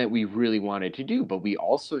this is something that we really wanted to do, but we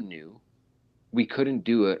also knew we couldn't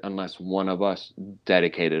do it unless one of us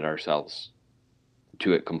dedicated ourselves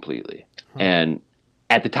to it completely. And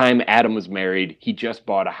at the time, Adam was married. He just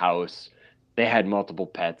bought a house. They had multiple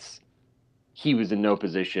pets. He was in no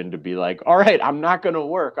position to be like, all right, I'm not going to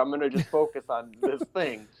work. I'm going to just focus on this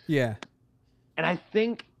thing. Yeah. And I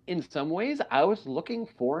think in some ways I was looking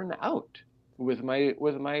for an out with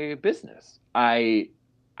my business. I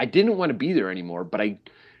didn't want to be there anymore, but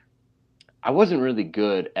I wasn't really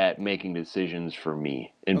good at making decisions for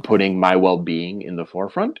me and putting my well-being in the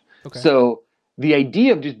forefront. Okay. So the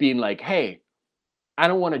idea of just being like, hey, I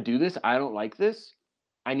don't want to do this. I don't like this.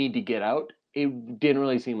 I need to get out. It didn't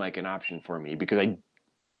really seem like an option for me because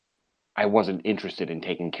I wasn't interested in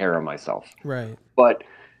taking care of myself. Right. But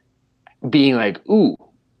being like, ooh,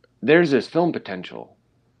 there's this film potential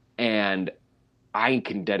and I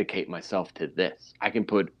can dedicate myself to this. I can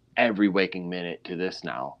put every waking minute to this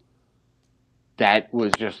now. That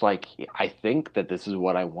was just like, I think that this is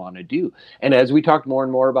what I want to do. And as we talked more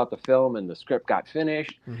and more about the film and the script got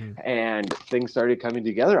finished and things started coming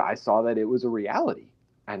together, I saw that it was a reality.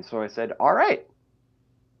 And so I said, all right,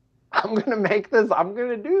 I'm going to make this. I'm going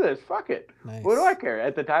to do this. Fuck it. Nice. What do I care?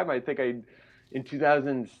 At the time, I think in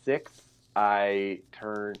 2006, in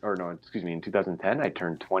 2010, I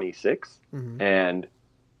turned 26. And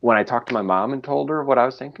when I talked to my mom and told her what I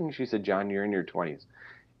was thinking, she said, John, you're in your 20s.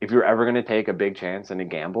 If you're ever going to take a big chance and a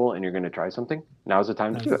gamble and you're going to try something, now's the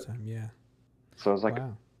time to do it. Yeah. So I was like,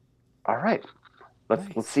 all right,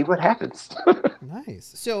 let's see what happens.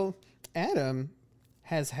 Nice. So Adam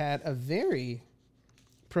has had a very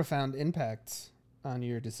profound impact on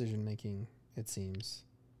your decision making, it seems.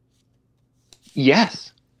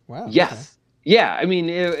 Yes. Wow. Yes. Okay. Yeah. I mean,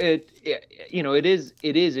 it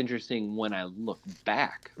is interesting when I look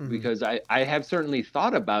back because I have certainly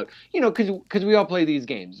thought about, because we all play these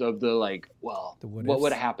games of the like, well, what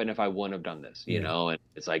would have happened if I wouldn't have done this, you know? And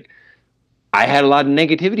it's like, I had a lot of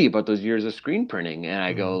negativity about those years of screen printing. And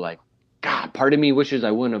I go like, God, part of me wishes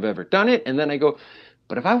I wouldn't have ever done it. And then I go,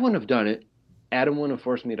 but if I wouldn't have done it, Adam wouldn't have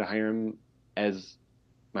forced me to hire him as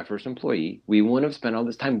my first employee. We wouldn't have spent all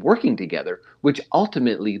this time working together, which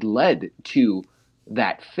ultimately led to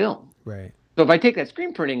that film. Right. So if I take that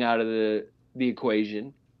screen printing out of the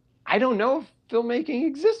equation, I don't know if filmmaking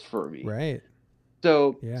exists for me. Right.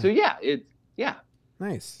 So yeah.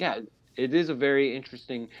 Nice. Yeah, it is a very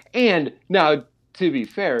interesting. And now, to be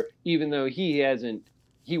fair, even though he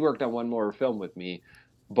worked on one more film with me,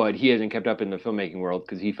 but he hasn't kept up in the filmmaking world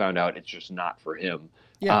because he found out it's just not for him.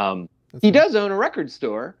 Yeah. He does own a record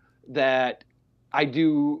store that I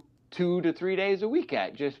do 2 to 3 days a week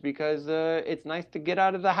at just because it's nice to get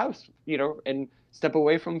out of the house, and step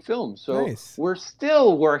away from film. So we're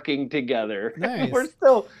still working together. Nice. We're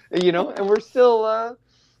still, and we're still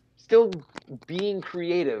being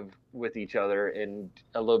creative with each other in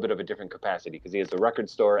a little bit of a different capacity because he has a record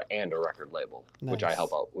store and a record label, which I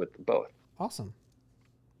help out with both. Awesome.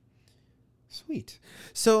 Sweet.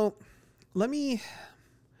 So when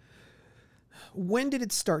did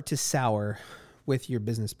it start to sour with your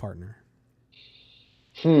business partner?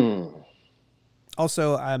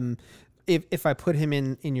 Also, if I put him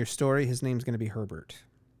in your story, his name's going to be Herbert.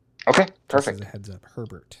 Okay, perfect. Just as a heads up,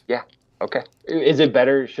 Herbert. Yeah. Okay. Is it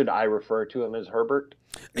better? Should I refer to him as Herbert?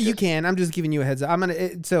 You can. I'm just giving you a heads up.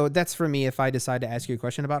 So that's for me. If I decide to ask you a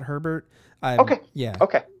question about Herbert. Okay. Yeah.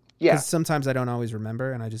 Okay. Yeah. Because sometimes I don't always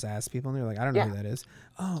remember, and I just ask people, and they're like, "I don't know who that is."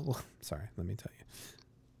 Oh, well, sorry. Let me tell you.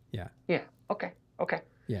 Yeah. Yeah. Okay.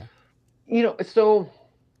 Yeah. So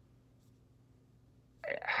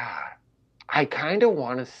I kind of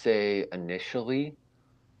want to say initially,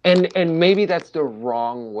 and maybe that's the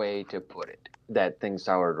wrong way to put it, that things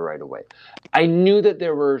soured right away. I knew that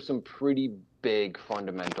there were some pretty big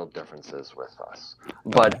fundamental differences with us,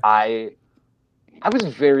 but I was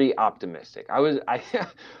very optimistic.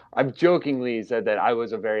 I've jokingly said that I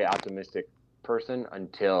was a very optimistic person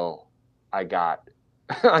until I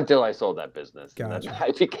sold that business. Gotcha. And then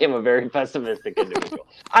I became a very pessimistic individual.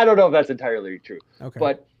 I don't know if that's entirely true. Okay.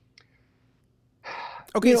 But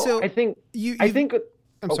Okay, I think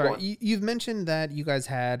I'm sorry. You've mentioned that you guys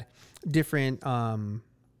had different,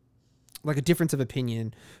 like a difference of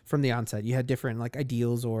opinion from the onset. You had different like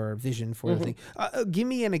ideals or vision for everything. Give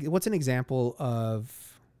me what's an example of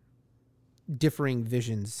differing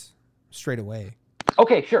visions straight away?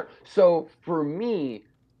 Okay, sure. So for me,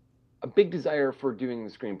 a big desire for doing the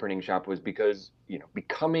screen printing shop was because,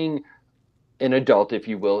 becoming an adult, if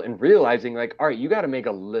you will, and realizing like, all right, you got to make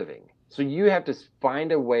a living. So you have to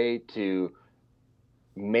find a way to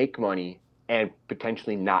make money and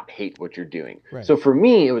potentially not hate what you're doing. Right. So for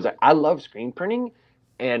me, it was like, I love screen printing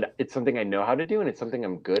and it's something I know how to do and it's something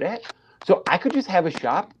I'm good at. So I could just have a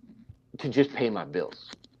shop to just pay my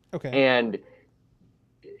bills. Okay. And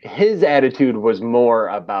his attitude was more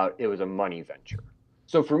about it was a money venture.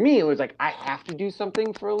 So for me, it was like, I have to do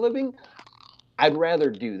something for a living. I'd rather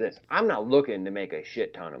do this. I'm not looking to make a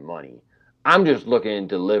shit ton of money. I'm just looking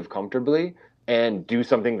to live comfortably and do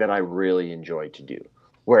something that I really enjoy to do.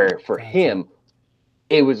 Where for him,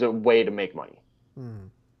 it was a way to make money.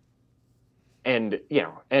 And,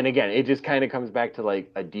 and again, it just kind of comes back to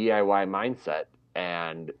like a DIY mindset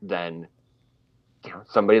and then,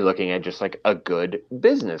 somebody looking at just like a good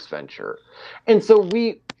business venture. And so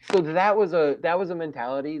that was a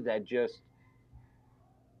mentality that just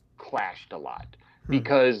clashed a lot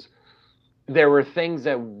because there were things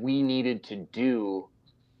that we needed to do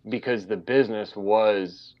because the business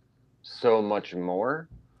was so much more.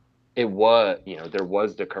 It was, there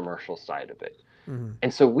was the commercial side of it.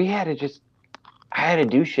 And so I had to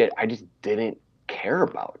do shit I just didn't care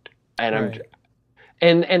about. And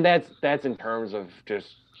and that's in terms of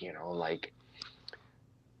just, like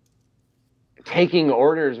taking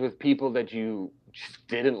orders with people that you just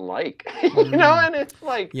didn't like, and it's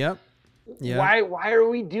like, why are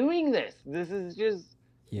we doing this? This is just,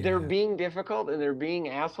 they're being difficult and they're being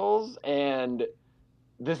assholes and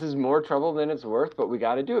this is more trouble than it's worth, but we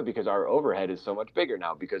got to do it because our overhead is so much bigger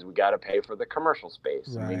now because we got to pay for the commercial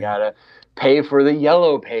space and we got to pay for the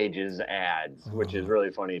Yellow Pages ads, which is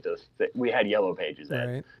really funny we had Yellow Pages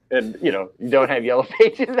ads and you don't have Yellow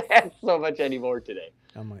Pages ads so much anymore today.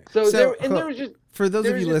 There was just, for those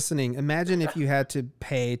of you listening, imagine if you had to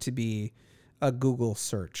pay to be a Google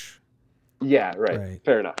search. Yeah, right.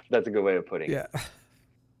 Fair enough. That's a good way of putting it.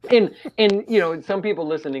 And some people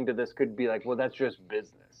listening to this could be like, well, that's just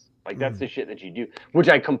business. Like that's the shit that you do, which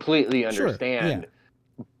I completely understand.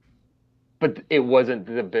 But it wasn't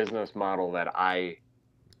the business model that I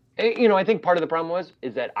think part of the problem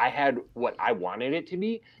is that I had what I wanted it to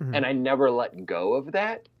be and I never let go of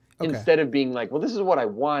that. Instead of being like, well, this is what I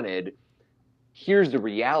wanted. Here's the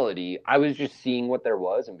reality. I was just seeing what there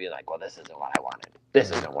was and being like, well, this isn't what I wanted.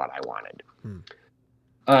 This isn't what I wanted.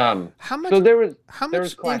 How much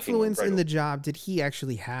influence in the job did he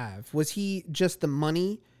actually have? Was he just the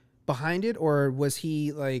money behind it, or was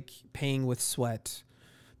he like paying with sweat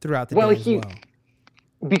throughout the day as well?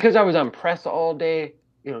 Because I was on press all day,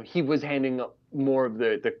 he was handling more of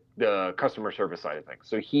the customer service side of things.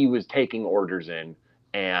 So he was taking orders in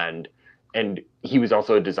and he was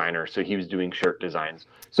also a designer, so he was doing shirt designs.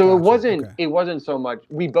 So it wasn't so much,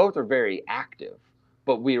 we both are very active,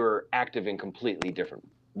 but we were active in completely different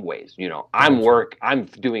ways. I'm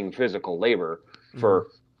doing physical labor for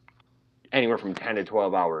anywhere from 10 to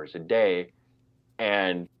 12 hours a day.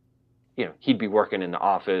 And, he'd be working in the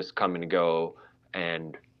office, coming to go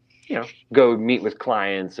and, go meet with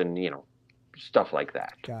clients and, stuff like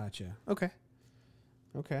that. Gotcha. Okay.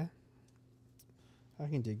 I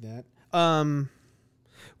can dig that.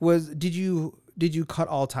 Did you cut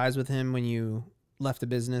all ties with him when you left the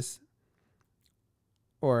business?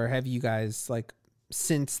 Or have you guys, like,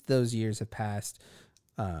 since those years have passed,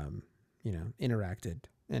 interacted?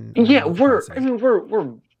 And we're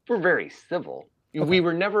very civil. Okay. We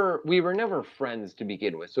were never friends to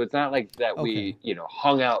begin with. So it's not like that we,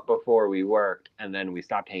 hung out before we worked and then we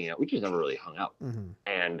stopped hanging out. We just never really hung out.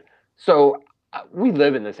 And so we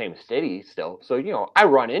live in the same city still. So, I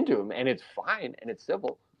run into him and it's fine and it's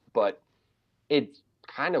civil, but it's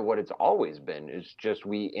kind of what it's always been. It's just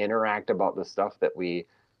we interact about the stuff that we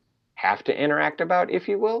have to interact about, if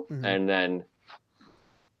you will, and then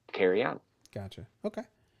carry on. Gotcha. Okay.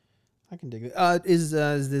 I can dig it. Is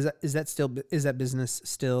that business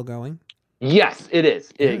still going? Yes, it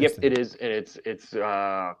is. Yep, it is, and it's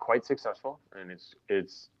quite successful, and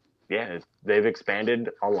they've expanded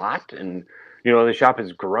a lot, and the shop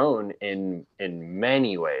has grown in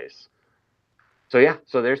many ways. So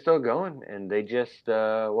they're still going, and they just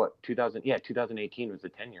 2018 was the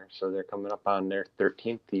 10 year, so they're coming up on their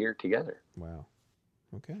 13th year together. Wow.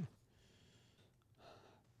 Okay.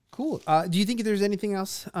 Cool. Do you think there's anything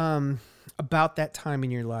else about that time in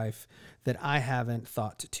your life that I haven't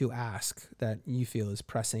thought to ask that you feel is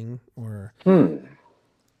pressing, or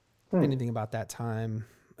anything about that time,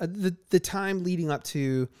 the time leading up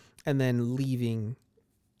to and then leaving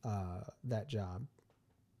that job?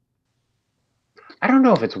 I don't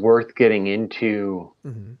know if it's worth getting into.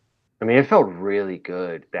 Mm-hmm. I mean, it felt really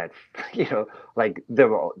good that, like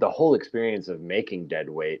the whole experience of making Dead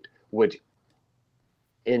Weight, which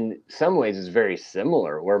in some ways is very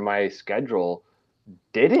similar, where my schedule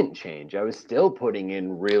didn't change. I was still putting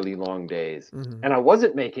in really long days, and I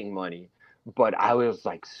wasn't making money, but I was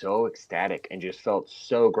like so ecstatic and just felt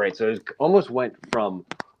so great. So it almost went from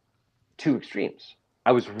two extremes.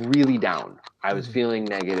 I was really down. I was feeling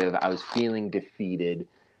negative. I was feeling defeated.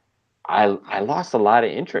 I lost a lot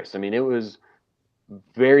of interest. I mean, it was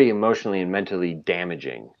very emotionally and mentally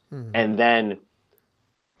damaging. And then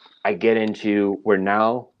I get into where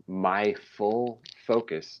now my full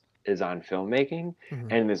focus is on filmmaking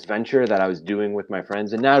and this venture that I was doing with my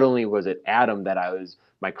friends. And not only was it Adam that I was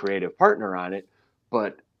my creative partner on it,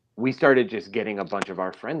 but we started just getting a bunch of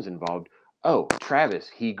our friends involved. Oh, Travis,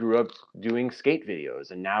 he grew up doing skate videos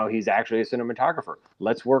and now he's actually a cinematographer.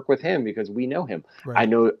 Let's work with him because we know him. Right. I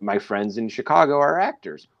know my friends in Chicago are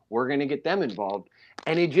actors. We're going to get them involved.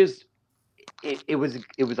 And it was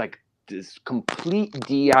like this complete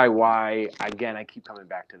DIY. Again, I keep coming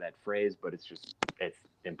back to that phrase, but it's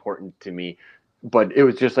important to me. But it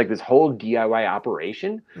was just like this whole DIY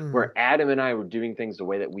operation where Adam and I were doing things the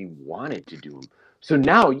way that we wanted to do them. So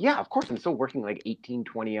now, yeah, of course, I'm still working like 18,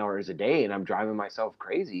 20 hours a day and I'm driving myself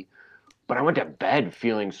crazy. But I went to bed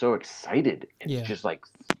feeling so excited and just like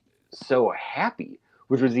so happy,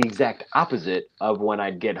 which was the exact opposite of when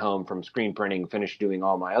I'd get home from screen printing, finish doing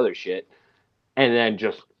all my other shit. And then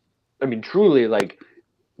truly like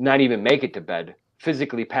not even make it to bed,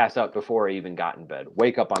 physically pass out before I even got in bed,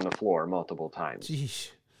 wake up on the floor multiple times.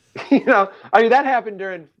 Jeez. That happened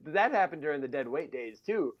during the Dead Weight days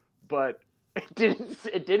too, but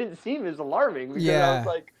it didn't seem as alarming because I was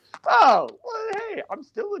like, oh, well, hey, I'm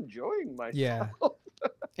still enjoying myself. Yeah.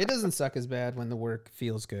 It doesn't suck as bad when the work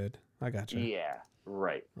feels good. I got you. Yeah.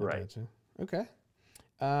 Right. Gotcha. Okay.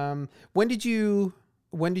 When did you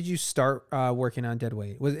start working on Dead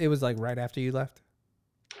Weight? It was like right after you left?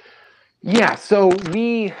 Yeah. So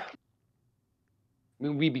we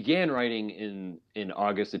began writing in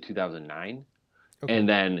August of 2009. Okay. And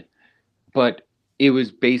then, but it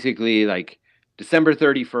was basically like December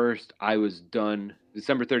 31st, I was done.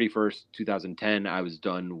 December 31st, 2010, I was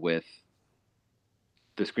done with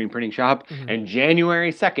the screen printing shop. And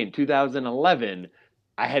January 2nd, 2011,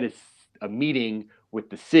 I had a meeting with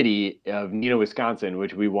the city of Neenah, Wisconsin,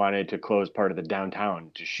 which we wanted to close part of the downtown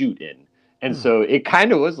to shoot in. And so it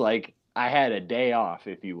kind of was like I had a day off,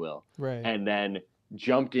 if you will. Right. And then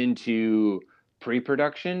jumped into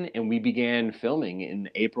pre-production and we began filming in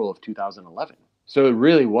April of 2011. So it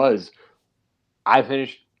really was, I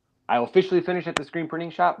officially finished at the screen printing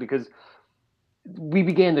shop because we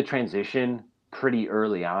began the transition pretty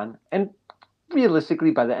early on. And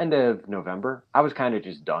realistically, by the end of November, I was kind of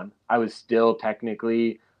just done. I was still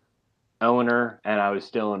technically owner and I was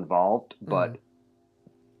still involved, but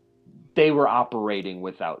they were operating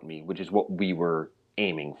without me, which is what we were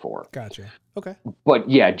aiming for. Gotcha. Okay. But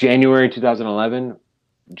yeah, January 2011,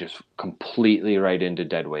 just completely right into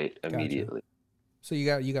Dead Weight immediately. Gotcha. So you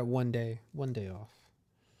got one day off.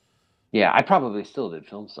 Yeah, I probably still did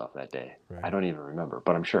film stuff that day. Right. I don't even remember,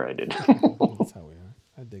 but I'm sure I did. That's how we are.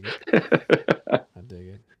 I dig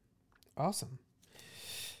it. Awesome.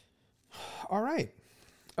 All right.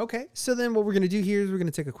 Okay. So then what we're going to do here is we're going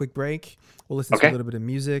to take a quick break. We'll listen to a little bit of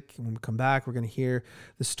music. And when we come back, we're going to hear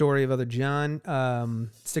the story of Other John.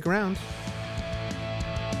 Stick around.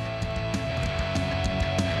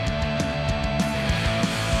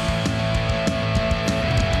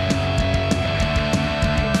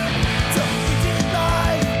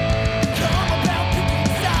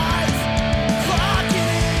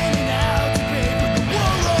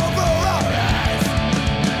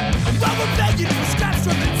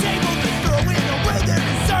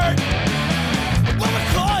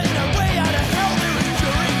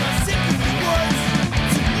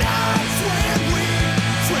 Tonight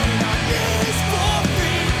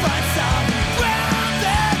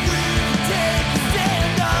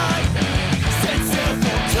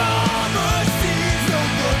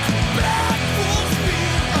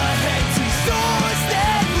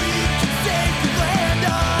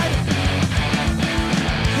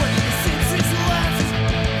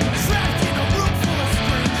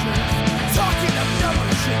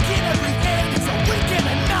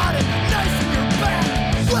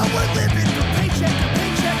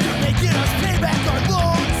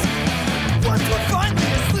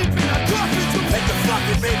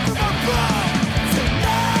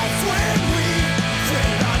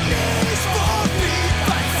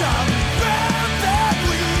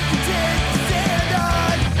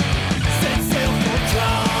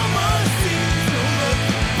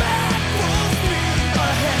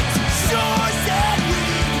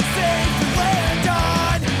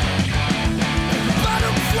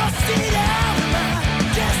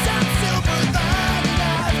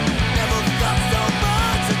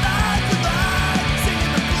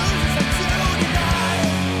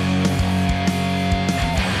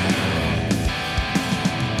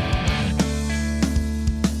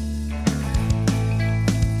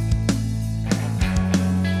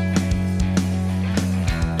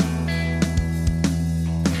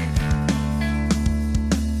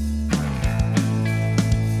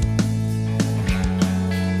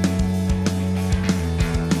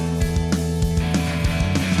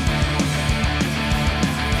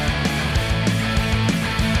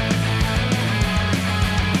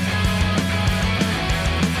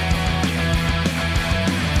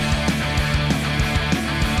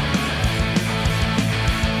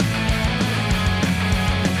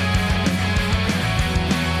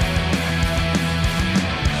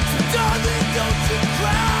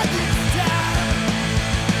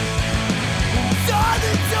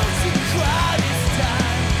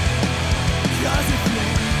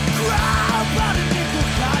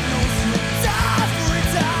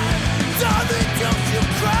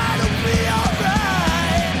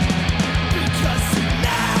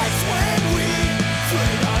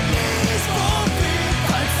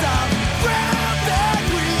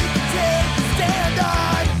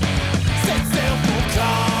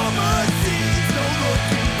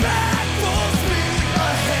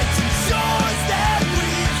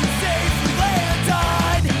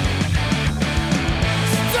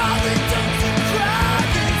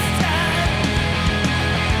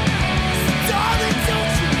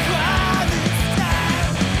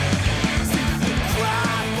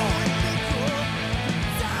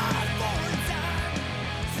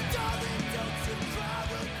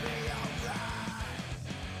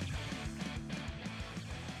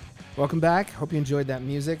Welcome back. Hope you enjoyed that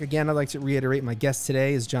music. Again, I'd like to reiterate my guest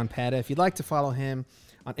today is John Pata. If you'd like to follow him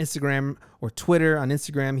on Instagram or Twitter, on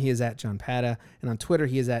Instagram, he is at John Pata, and on Twitter,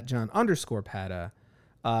 he is at John_Pata.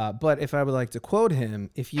 But if I would like to quote him,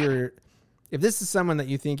 if this is someone that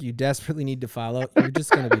you think you desperately need to follow, you're just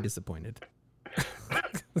going to be disappointed.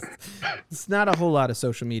 It's not a whole lot of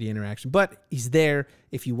social media interaction, but he's there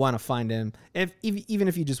if you want to find him. Even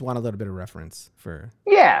if you just want a little bit of reference for.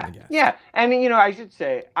 Yeah. And I should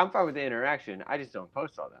say I'm fine with the interaction. I just don't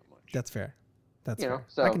post all that much. That's fair. That's fair.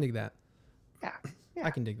 So, I can dig that. Yeah.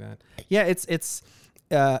 I can dig that. Yeah.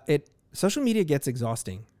 Social media gets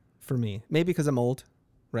exhausting for me. Maybe because I'm old,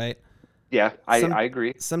 right? Yeah, I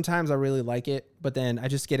agree. Sometimes I really like it, but then I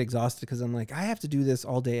just get exhausted because I'm like, I have to do this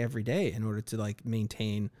all day, every day in order to like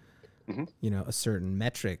maintain, a certain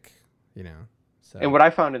metric, So. And what I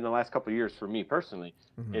found in the last couple of years for me personally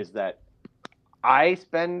is that I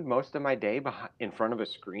spend most of my day in front of a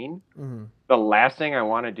screen. The last thing I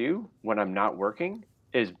want to do when I'm not working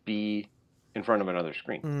is be in front of another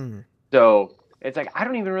screen. So it's like, I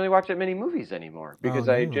don't even really watch that many movies anymore because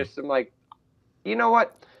I just am like, you know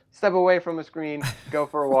what? Step away from a screen, go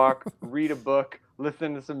for a walk, read a book,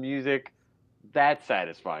 listen to some music. That's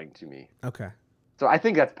satisfying to me. Okay. So I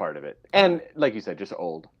think that's part of it. And like you said, just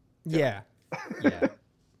old. Yeah.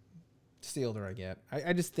 Just the older I get.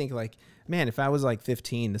 I just think like, man, if I was like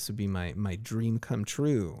 15, this would be my dream come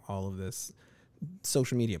true, all of this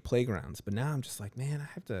social media playgrounds. But now I'm just like, man,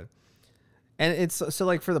 I have to. And it's so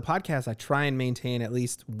like for the podcast, I try and maintain at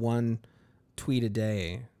least one tweet a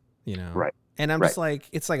day, Right. And I'm just like,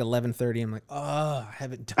 it's like 11:30. I'm like, oh, I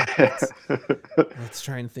haven't done it. Let's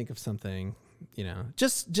try and think of something,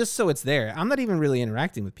 just so it's there. I'm not even really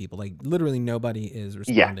interacting with people. Like literally nobody is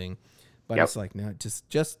responding, but it's like, no,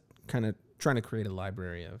 just kind of trying to create a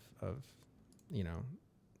library of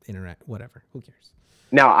interact, whatever. Who cares?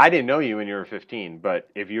 Now, I didn't know you when you were 15, but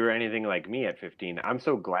if you were anything like me at 15, I'm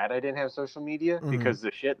so glad I didn't have social media because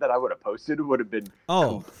the shit that I would have posted would have been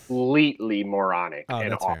completely moronic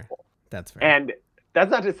and awful. Fair. That's fair. And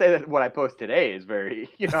that's not to say that what I post today is very,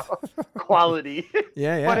 quality.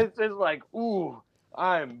 Yeah. But it's just like, ooh,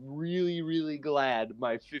 I'm really, really glad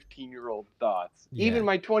my 15-year-old thoughts, even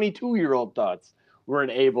my 22-year-old thoughts,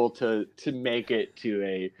 weren't able to make it to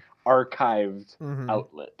a archived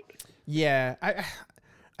outlet. Yeah,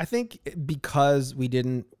 I think because we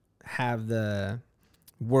didn't have the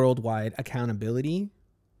worldwide accountability,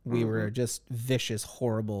 we were just vicious,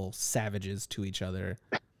 horrible savages to each other.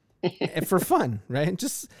 For fun, right?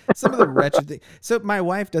 Just some of the wretched things. So my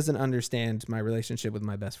wife doesn't understand my relationship with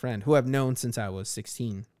my best friend, who I've known since I was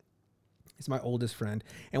 16. He's my oldest friend,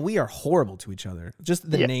 and we are horrible to each other.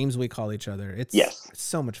 Just the names we call each other. It's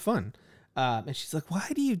so much fun. And she's like, why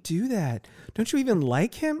do you do that? Don't you even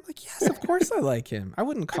like him? I'm like, yes, of course I like him. I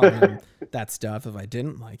wouldn't call him that stuff if I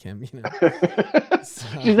didn't like him, So,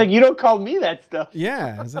 she's like, you don't call me that stuff.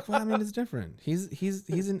 Yeah. I was like, well, I mean, it's different. He's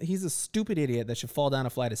a stupid idiot that should fall down a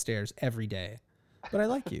flight of stairs every day. But I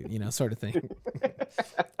like you, sort of thing.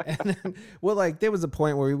 And then, there was a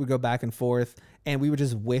point where we would go back and forth and we would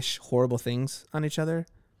just wish horrible things on each other.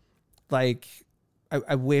 Like,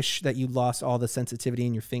 I wish that you lost all the sensitivity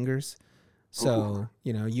in your fingers. So,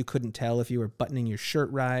 you couldn't tell if you were buttoning your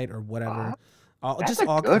shirt right or whatever. That's a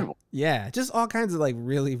good one. Yeah, just all kinds of like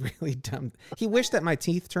really, really dumb. He wished that my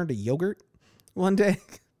teeth turned to yogurt one day.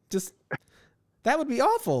 Just, that would be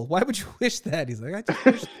awful. Why would you wish that? He's like, I just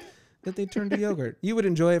wish that they turned to yogurt. You would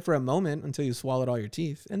enjoy it for a moment until you swallowed all your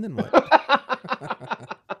teeth. And then what?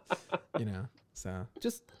 So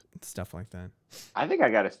just stuff like that. I think I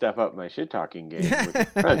got to step up my shit talking game.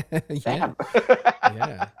 Yeah.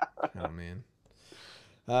 Oh man.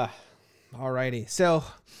 Alrighty. So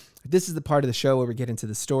this is the part of the show where we get into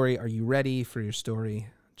the story. Are you ready for your story,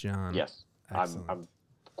 John? Yes. I'm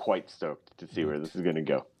quite stoked to see where this is going to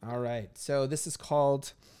go. All right. So this is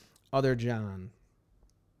called Other John.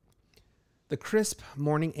 The crisp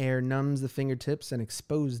morning air numbs the fingertips and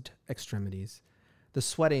exposed extremities. The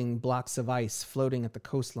sweating blocks of ice floating at the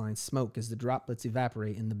coastline smoke as the droplets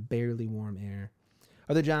evaporate in the barely warm air.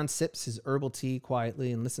 Other John sips his herbal tea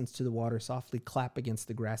quietly and listens to the water softly clap against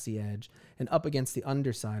the grassy edge and up against the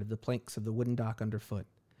underside of the planks of the wooden dock underfoot.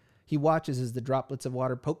 He watches as the droplets of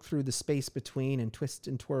water poke through the space between and twist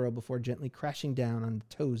and twirl before gently crashing down on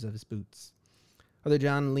the toes of his boots. Other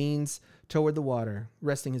John leans toward the water,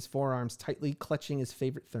 resting his forearms tightly clutching his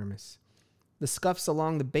favorite thermos. The scuffs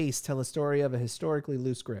along the base tell a story of a historically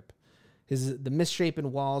loose grip. The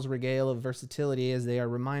misshapen walls regale of versatility as they are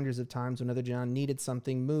reminders of times when Other John needed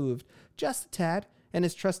something moved just a tad, and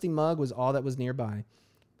his trusty mug was all that was nearby.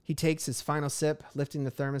 He takes his final sip, lifting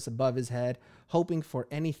the thermos above his head, hoping for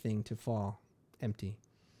anything to fall empty.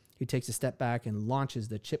 He takes a step back and launches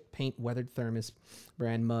the chip paint weathered thermos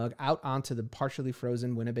brand mug out onto the partially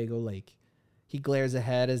frozen Winnebago Lake. He glares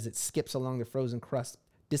ahead as it skips along the frozen crust,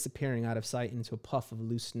 disappearing out of sight into a puff of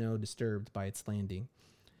loose snow disturbed by its landing.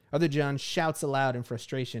 Other John shouts aloud in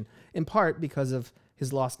frustration, in part because of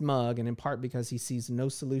his lost mug and in part because he sees no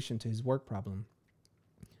solution to his work problem.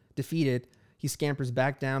 Defeated, he scampers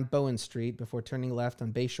back down Bowen Street before turning left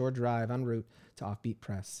on Bayshore Drive en route to Offbeat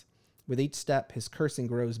Press. With each step, his cursing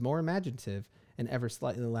grows more imaginative and ever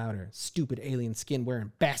slightly louder. Stupid alien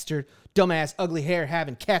skin-wearing bastard. Dumbass ugly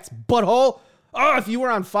hair-having cat's butthole. Oh, if you were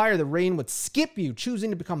on fire, the rain would skip you, choosing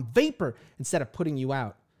to become vapor instead of putting you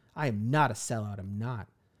out. I am not a sellout. I'm not.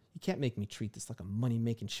 You can't make me treat this like a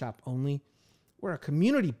money-making shop only. We're a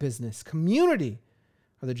community business. Community.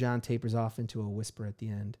 Other John tapers off into a whisper at the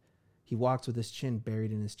end. He walks with his chin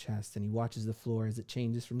buried in his chest, and he watches the floor as it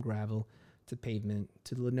changes from gravel to pavement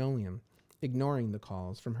to linoleum, ignoring the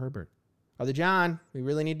calls from Herbert. Other John, we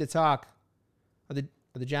really need to talk. Other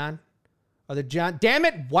John? Other John? Damn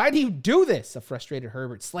it, why do you do this? A frustrated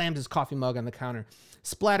Herbert slams his coffee mug on the counter,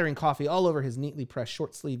 splattering coffee all over his neatly pressed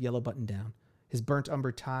short-sleeve yellow button-down, his burnt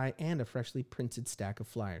umber tie, and a freshly printed stack of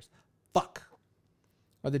flyers. Fuck.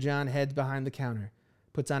 Other John heads behind the counter,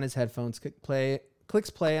 puts on his headphones, clicks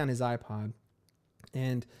play on his iPod,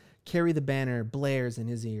 and Carry the Banner blares in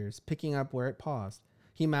his ears, picking up where it paused.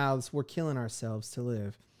 He mouths, "We're killing ourselves to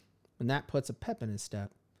live." And that puts a pep in his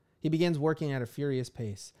step. He begins working at a furious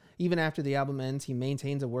pace. Even after the album ends, he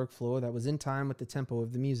maintains a workflow that was in time with the tempo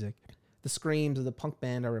of the music. The screams of the punk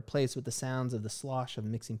band are replaced with the sounds of the slosh of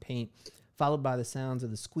mixing paint, followed by the sounds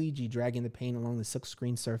of the squeegee dragging the paint along the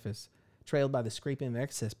silkscreen surface, trailed by the scraping of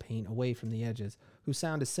excess paint away from the edges, whose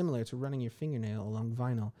sound is similar to running your fingernail along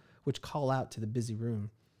vinyl, which call out to the busy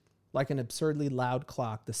room. Like an absurdly loud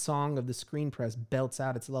clock, the song of the screen press belts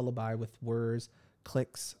out its lullaby with whirs,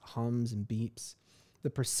 clicks, hums, and beeps. The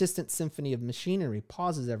persistent symphony of machinery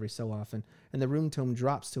pauses every so often, and the room tone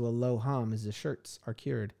drops to a low hum as the shirts are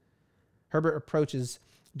cured. Herbert approaches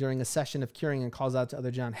during a session of curing and calls out to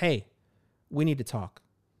Other John, "Hey, we need to talk."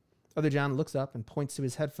 Other John looks up and points to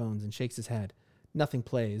his headphones and shakes his head. Nothing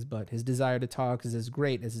plays, but his desire to talk is as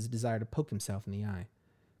great as his desire to poke himself in the eye.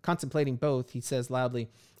 Contemplating both, he says loudly,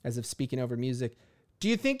 as if speaking over music, "Do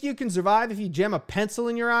you think you can survive if you jam a pencil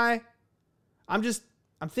in your eye? I'm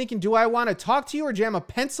thinking, do I want to talk to you or jam a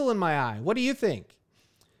pencil in my eye? What do you think?"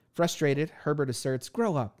 Frustrated, Herbert asserts,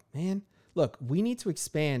 "Grow up, man. Look, we need to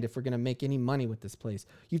expand if we're going to make any money with this place.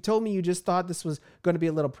 You told me you just thought this was going to be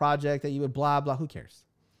a little project that you would blah, blah. Who cares?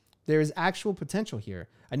 There is actual potential here.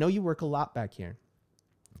 I know you work a lot back here.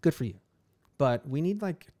 Good for you. But we need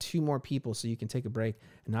like 2 more people so you can take a break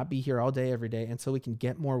and not be here all day, every day, and so we can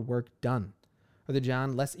get more work done." Other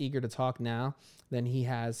John, less eager to talk now than he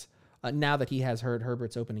has, now that he has heard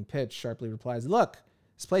Herbert's opening pitch, sharply replies, "Look,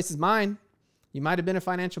 this place is mine. You might have been a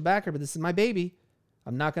financial backer, but this is my baby.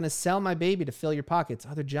 I'm not going to sell my baby to fill your pockets."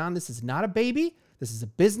 Other John, this is not a baby. This is a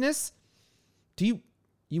business. Do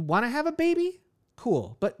you want to have a baby?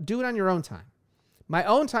 Cool, but do it on your own time. My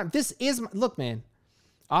own time. This is look, man.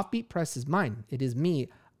 Offbeat Press is mine. It is me.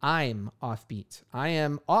 I'm offbeat. I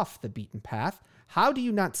am off the beaten path. How do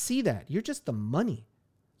you not see that? You're just the money.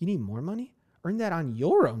 You need more money? Earn that on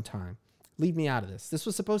your own time. Leave me out of this. This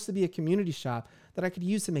was supposed to be a community shop that I could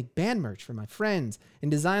use to make band merch for my friends and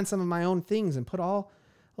design some of my own things and put all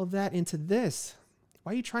of that into this.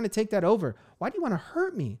 Why are you trying to take that over? Why do you want to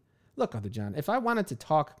hurt me? Look, Other John, if I wanted to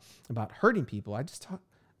talk about hurting people, I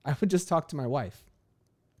would just talk to my wife.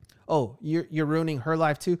 Oh, you're ruining her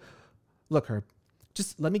life too? Look, Herb,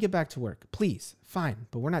 just let me get back to work. Please. Fine,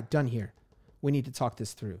 but we're not done here. We need to talk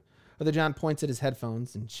this through. Other John points at his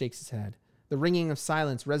headphones and shakes his head. The ringing of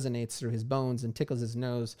silence resonates through his bones and tickles his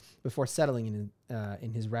nose before settling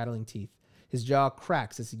in his rattling teeth. His jaw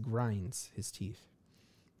cracks as he grinds his teeth.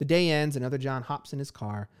 The day ends and Other John hops in his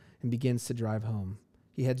car and begins to drive home.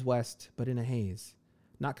 He heads west, but in a haze,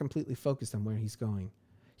 not completely focused on where he's going.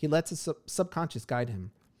 He lets his subconscious guide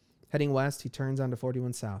him. Heading west, he turns onto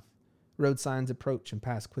 41 South. Road signs approach and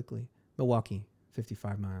pass quickly. Milwaukee,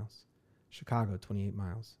 55 miles. Chicago, 28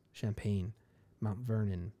 miles. Champaign, Mount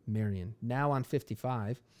Vernon, Marion. Now on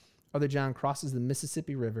 55, Other John crosses the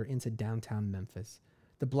Mississippi River into downtown Memphis.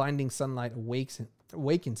 The blinding sunlight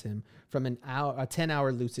awakens him from a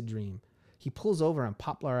 10-hour lucid dream. He pulls over on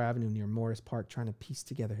Poplar Avenue near Morris Park, trying to piece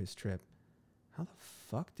together his trip. How the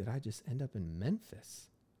fuck did I just end up in Memphis?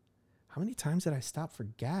 How many times did I stop for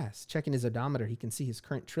gas? Checking his odometer, he can see his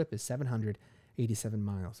current trip is 787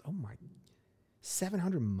 miles. Oh my.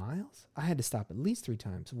 700 miles? I had to stop at least 3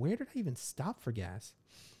 times. Where did I even stop for gas?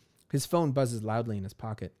 His phone buzzes loudly in his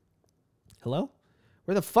pocket. Hello?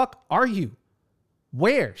 Where the fuck are you?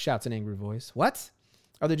 Where? Shouts an angry voice. What?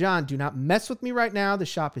 Other John, do not mess with me right now. The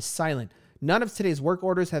shop is silent. None of today's work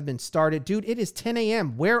orders have been started. Dude, it is 10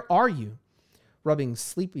 a.m. Where are you? Rubbing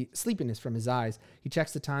sleepiness from his eyes, he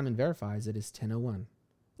checks the time and verifies it is 10:01.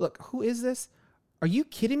 Look, who is this? Are you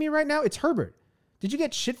kidding me right now? It's Herbert. Did you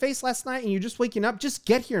get shit-faced last night and you're just waking up? Just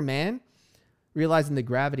get here, man. Realizing the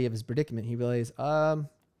gravity of his predicament, he realizes,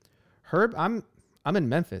 Herb, I'm in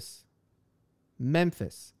Memphis.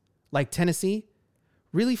 Memphis. Like Tennessee?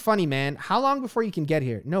 Really funny, man. How long before you can get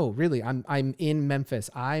here? No, really, I'm in Memphis.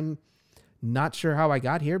 I'm not sure how I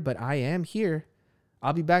got here, but I am here.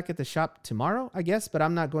 I'll be back at the shop tomorrow, I guess, but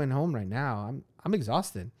I'm not going home right now. I'm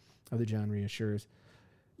exhausted, Other John reassures.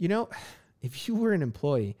 You know, if you were an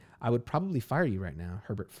employee, I would probably fire you right now,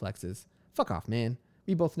 Herbert flexes. Fuck off, man.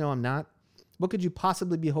 We both know I'm not. What could you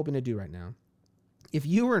possibly be hoping to do right now? If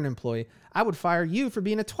you were an employee, I would fire you for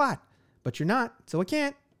being a twat. But you're not, so I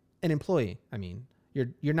can't. An employee, I mean.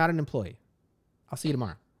 You're not an employee. I'll see you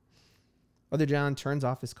tomorrow. Other John turns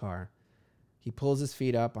off his car. He pulls his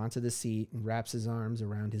feet up onto the seat and wraps his arms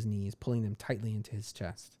around his knees, pulling them tightly into his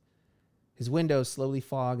chest. His windows slowly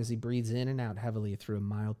fog as he breathes in and out heavily through a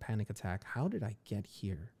mild panic attack. How did I get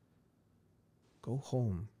here? Go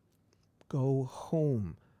home. Go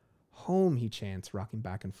home. Home, he chants, rocking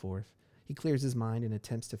back and forth. He clears his mind and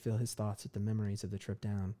attempts to fill his thoughts with the memories of the trip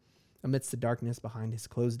down. Amidst the darkness behind his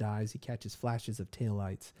closed eyes, he catches flashes of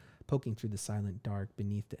taillights poking through the silent dark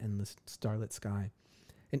beneath the endless starlit sky.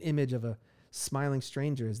 An image of a smiling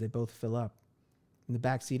stranger as they both fill up. In the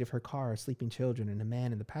back seat of her car are sleeping children and a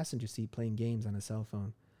man in the passenger seat playing games on a cell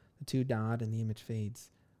phone. The two nod and the image fades.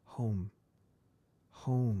 Home.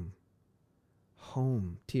 Home.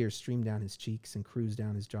 Home. Tears stream down his cheeks and cruise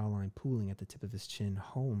down his jawline, pooling at the tip of his chin.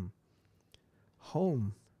 Home.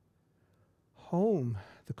 Home. Home.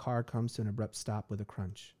 The car comes to an abrupt stop with a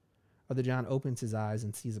crunch. Other John opens his eyes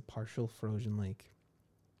and sees a partial frozen lake.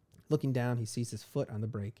 Looking down, he sees his foot on the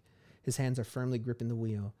brake. His hands are firmly gripping the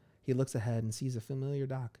wheel. He looks ahead and sees a familiar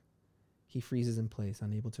dock. He freezes in place,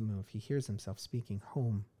 unable to move. He hears himself speaking,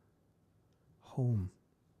 home. Home.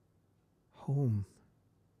 Home.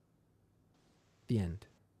 The end.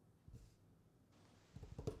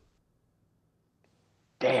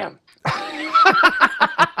 Damn.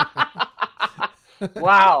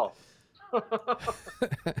 Wow.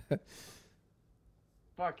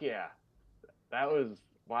 Fuck yeah. That was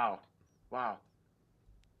wow. Wow.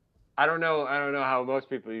 I don't know how most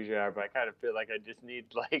people usually are, but I kind of feel like I just need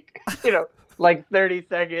like 30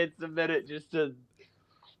 seconds, a minute just to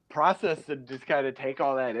process and just kind of take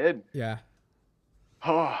all that in. Yeah.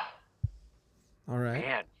 Oh. All right.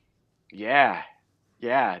 Man. Yeah.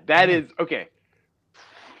 Yeah. That is okay.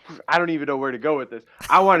 I don't even know where to go with this.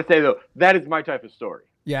 I want to say though, that is my type of story.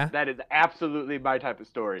 Yeah. That is absolutely my type of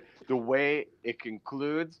story. The way it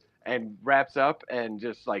concludes and wraps up and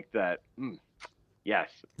just like that. Yes.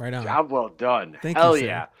 Right on. Job well done. Thank Hell you, sir.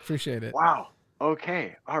 yeah. Appreciate it. Wow.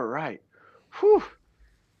 Okay. All right. Whew.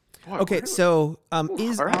 Boy, Okay, so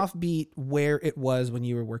is all right. Offbeat where it was when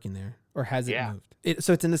you were working there, or has it moved?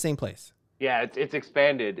 So it's in the same place. Yeah, it's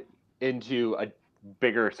expanded into a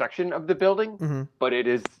bigger section of the building, but it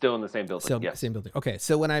is still in the same building. Still Yes. same building. Okay,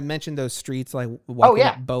 so when I mentioned those streets, like walking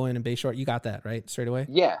yeah. up Bowen and Bayshore, you got that right straight away.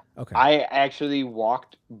 Yeah. Okay. I actually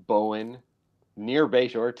walked Bowen near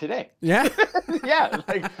Bayshore today. Yeah. Yeah.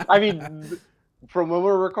 Like, I mean, from when we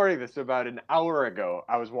were recording this about an hour ago,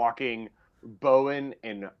 I was walking Bowen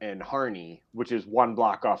and Harney, which is 1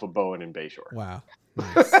 block off of Bowen and Bayshore. Wow.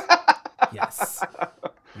 Nice. Yes.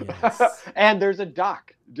 Yes. And there's a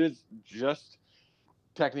dock just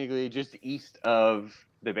technically just east of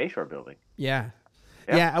the Bayshore building. Yeah.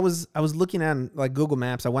 Yeah. Yeah, I was looking at like Google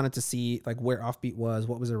Maps. I wanted to see like where Offbeat was,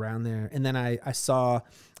 what was around there, and then I saw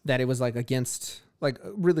that it was like against like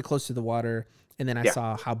really close to the water, and then I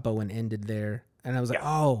saw how Bowen ended there, and I was like,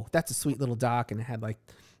 oh, that's a sweet little dock, and it had like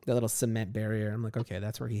the little cement barrier. I'm like, okay,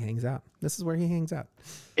 that's where he hangs out. This is where he hangs out.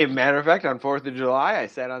 As a matter of fact, on 4th of July, I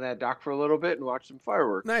sat on that dock for a little bit and watched some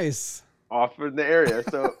fireworks. Nice. Off in the area.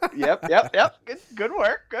 So, yep. Good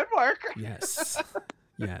work. Yes.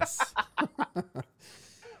 Yes.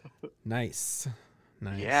 Nice.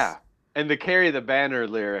 Yeah. And the Carry the Banner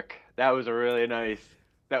lyric, that was a really nice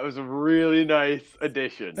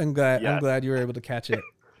addition. I'm glad you were able to catch it.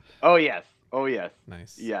 Oh yes.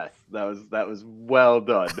 Nice. Yes. That was well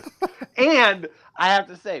done. And I have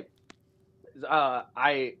to say,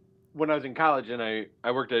 when I was in college and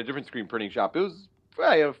I worked at a different screen printing shop, it was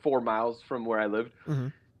probably 4 miles from where I lived. Mm-hmm.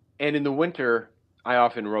 And in the winter, I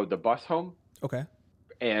often rode the bus home. Okay.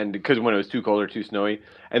 And because when it was too cold or too snowy,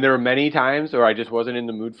 and there were many times where I just wasn't in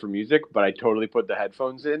the mood for music, but I totally put the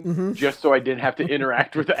headphones in just so I didn't have to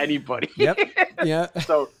interact with anybody. Yep. Yeah.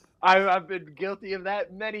 So I've been guilty of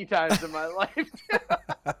that many times in my life.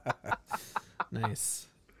 Nice.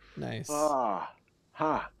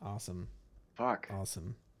 Awesome. Fuck.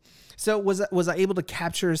 Awesome. So was I able to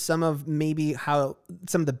capture some of maybe how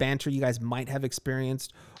some of the banter you guys might have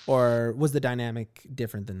experienced, or was the dynamic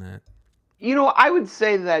different than that? I would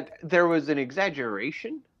say that there was an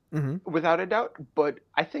exaggeration, without a doubt, but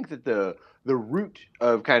I think that the root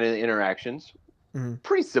of kind of the interactions,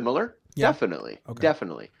 pretty similar. Yeah.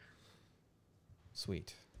 Definitely.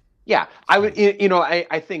 Sweet. Yeah, I would.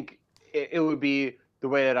 I think it would be the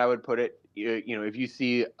way that I would put it. If you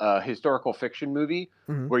see a historical fiction movie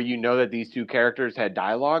where that these two characters had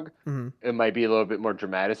dialogue, it might be a little bit more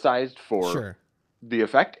dramatized for the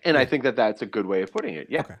effect, and I think that that's a good way of putting it.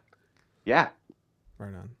 Yeah. Okay. Yeah.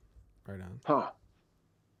 Right on.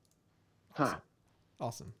 Huh.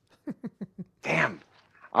 Awesome. Damn.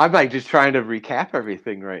 I'm like just trying to recap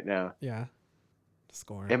everything right now. Yeah.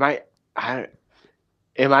 Score. Am I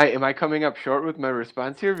coming up short with my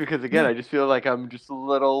response here? Because again, I just feel like I'm just a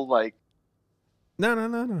little like.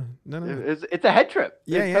 No. It's a head trip.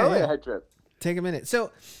 Yeah, it's totally a head trip. Take a minute.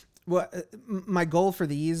 So, my goal for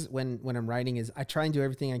these when I'm writing is I try and do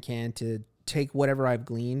everything I can to take whatever I've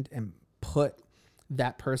gleaned and put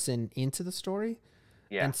that person into the story.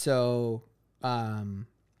 Yeah. And so,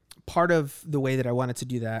 part of the way that I wanted to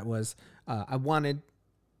do that was I wanted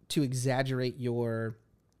to exaggerate the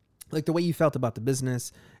way you felt about the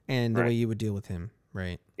business and the way you would deal with him.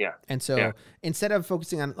 Right. Yeah. And so instead of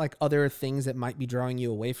focusing on like other things that might be drawing you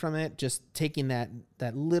away from it, just taking that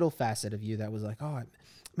little facet of you that was like, oh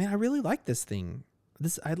man, I really like this thing.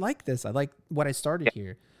 I like this. I like what I started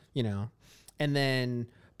here, and then,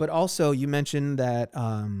 but also you mentioned that,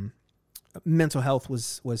 mental health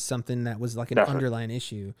was something that was like an underlying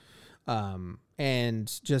issue.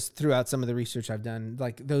 And just throughout some of the research I've done,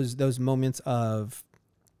 like those moments of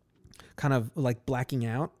kind of like blacking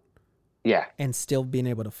out. Yeah. And still being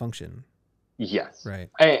able to function. Yes.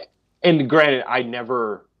 Right. And granted, I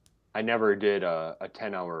never did a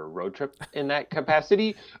 10-hour road trip in that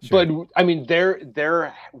capacity, but I mean,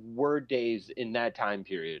 there were days in that time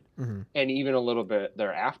period and even a little bit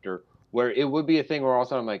thereafter where it would be a thing where all of a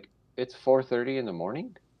sudden I'm like, it's 4:30 in the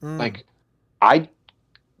morning. Like I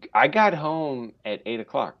got home at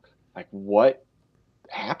 8:00. Like what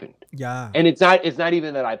happened? Yeah. And it's not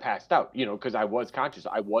even that I passed out, because I was conscious.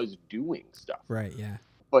 I was doing stuff. Right. Yeah.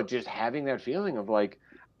 But just having that feeling of like,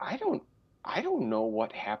 I don't know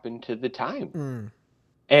what happened to the time.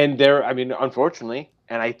 And unfortunately,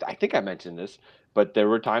 and I think I mentioned this, but there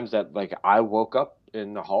were times that like I woke up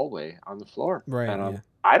in the hallway on the floor. Right. And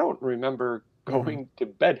I don't remember going to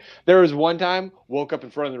bed. There was one time woke up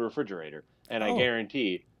in front of the refrigerator, and I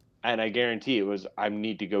guarantee it was I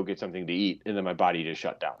need to go get something to eat, and then my body just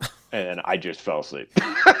shut down, and I just fell asleep.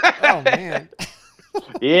 Oh man.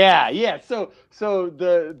 Yeah. So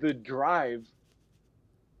the drive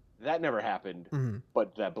that never happened,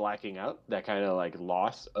 but that blacking out, that kind of like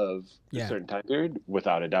loss of a certain time period,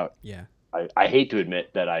 without a doubt. Yeah. I hate to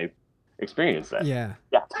admit that I experienced that. Yeah.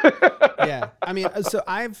 Yeah. Yeah. I mean, so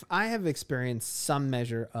I have experienced some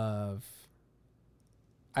measure of,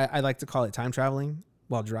 I like to call it time traveling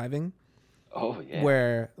while driving. Oh yeah.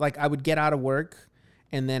 Where like I would get out of work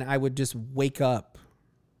and then I would just wake up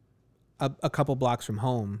a couple blocks from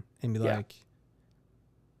home and be like,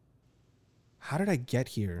 how did I get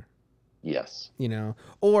here? Yes.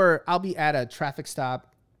 Or I'll be at a traffic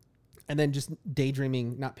stop and then just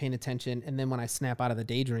daydreaming, not paying attention. And then when I snap out of the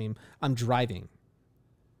daydream, I'm driving.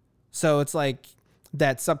 So it's like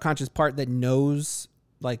that subconscious part that knows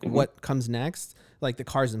like what comes next. Like the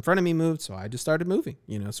cars in front of me moved, so I just started moving,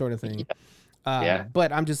 sort of thing.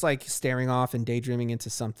 But I'm just like staring off and daydreaming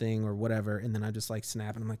into something or whatever. And then I just like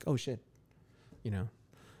snap and I'm like, oh shit,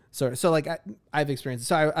 So like I've experienced.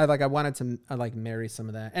 So I wanted to like marry some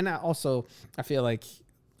of that, and I feel like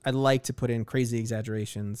I like to put in crazy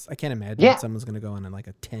exaggerations. I can't imagine someone's gonna go on like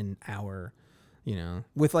a 10-hour,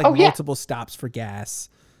 with like multiple stops for gas,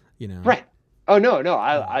 Right. Oh no,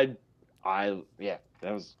 I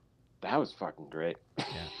that was fucking great.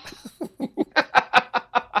 Yeah.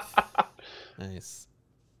 Nice.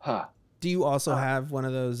 Huh. Do you also have one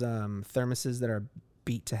of those thermoses that are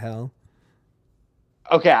beat to hell?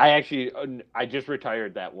 Okay, I just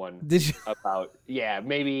retired that one. Did you? About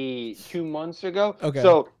maybe 2 months ago. Okay.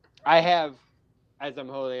 So I have, as I'm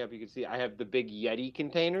holding up, you can see I have the big Yeti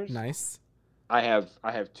containers. Nice. I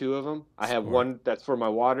have two of them. I have one that's for my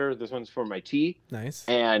water. This one's for my tea. Nice.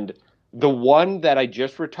 And the one that I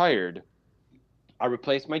just retired, I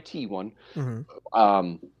replaced my tea one.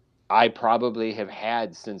 Mm-hmm. I probably have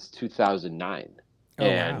had since 2009. Oh,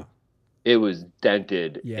 and wow. it was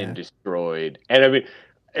dented Yeah. and destroyed. And I mean,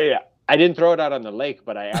 I didn't throw it out on the lake,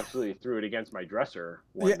 but I absolutely threw it against my dresser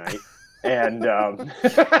one night. And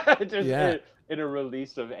just in a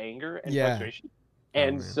release of anger and frustration.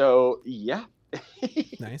 And so, yeah.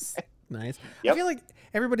 Nice. Yep. I Yep. feel like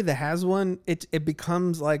everybody that has one, it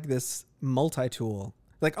becomes like this multi-tool.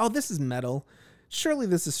 Like, oh, this is metal. Surely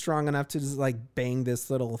this is strong enough to just like bang this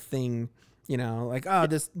little thing, you know, like, oh,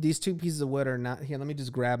 these two pieces of wood are not here. Let me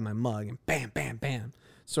just grab my mug and bam, bam, bam,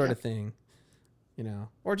 sort of thing, you know,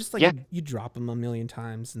 or just like you drop them a million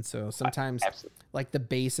times. And so sometimes like the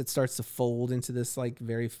base, it starts to fold into this like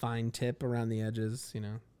very fine tip around the edges, you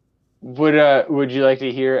know. Would you like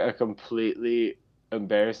to hear a completely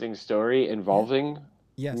embarrassing story involving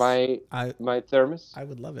my thermos? I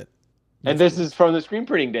would love it. And this is from the screen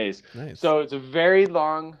printing days. Nice. So it's a very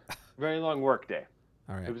long work day.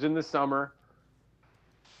 All right. It was in the summer.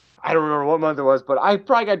 I don't remember what month it was, but I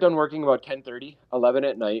probably got done working about 10:30, 11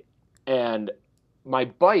 at night. And my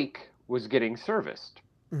bike was getting serviced.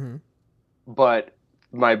 Mm-hmm. But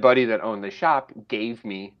my buddy that owned the shop gave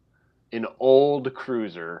me an old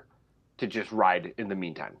cruiser to just ride in the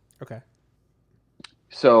meantime. Okay.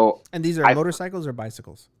 So, and these are motorcycles or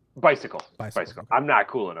bicycles? Bicycle. Okay. I'm not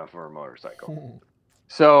cool enough for a motorcycle.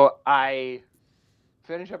 So I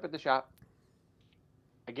finish up at the shop.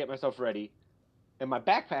 I get myself ready. And my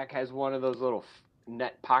backpack has one of those little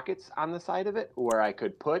net pockets on the side of it where I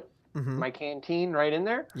could put my canteen right in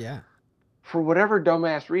there. Yeah. For whatever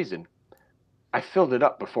dumbass reason, I filled it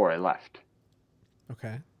up before I left.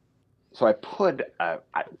 Okay. So I put a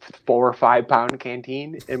 4 or 5 pound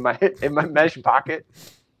canteen in my mesh pocket.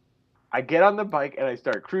 I get on the bike and I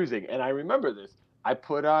start cruising. And I remember this. I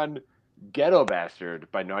put on Ghetto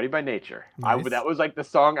Bastard by Naughty by Nature. Nice. That was like the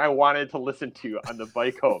song I wanted to listen to on the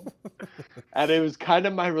bike home. And it was kind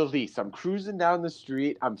of my release. I'm cruising down the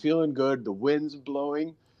street. I'm feeling good. The wind's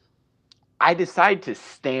blowing. I decide to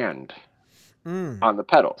stand on the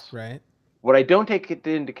pedals. Right. What I don't take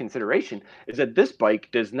into consideration is that this bike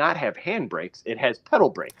does not have handbrakes. It has pedal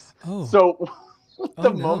brakes. Oh. So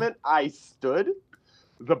moment I stood,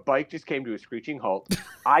 the bike just came to a screeching halt.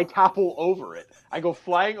 I topple over it. I go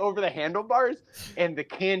flying over the handlebars, and the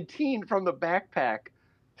canteen from the backpack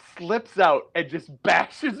slips out and just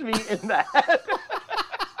bashes me in the head.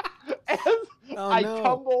 I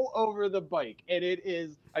tumble over the bike, and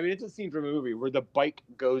it's a scene from a movie where the bike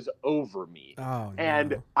goes over me. Oh,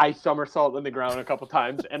 and I somersault on the ground a couple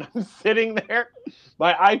times, and I'm sitting there,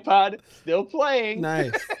 my iPod still playing.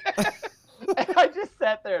 Nice. And I just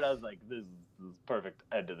sat there, and I was like, this is perfect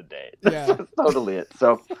end of the day. Yeah. That's totally it.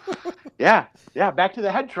 So, yeah, back to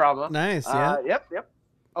the head trauma. Nice, yeah. Yep.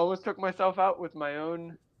 Almost took myself out with my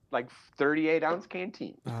own, 38-ounce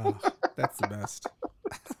canteen. Oh, that's the best.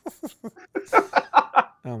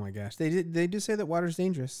 Oh my gosh, they do say that water's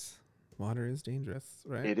dangerous. Water is dangerous,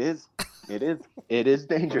 right? It is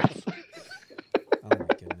dangerous.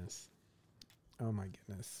 Oh my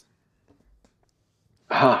goodness.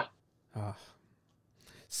 Huh. Oh.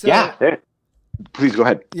 So, yeah. Please go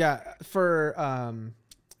ahead. Yeah, for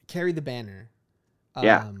Carry the Banner.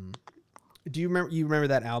 Do you remember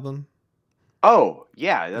that album? Oh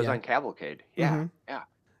yeah, that was on Cavalcade. Yeah, yeah.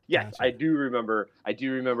 Yes, Gotcha. I do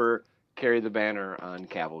remember Carry the Banner on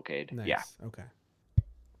Cavalcade. Nice. Yeah. Okay.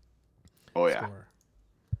 Oh yeah.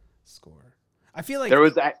 Score. I feel like there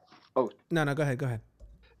was that. Oh no, go ahead.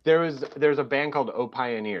 There was a band called Oh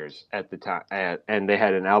Pioneers at the time, and they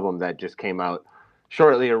had an album that just came out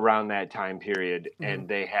shortly around that time period, and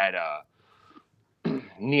they had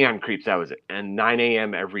Neon Creeps. That was it, and 9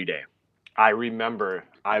 a.m. every day. I remember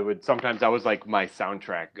that was like my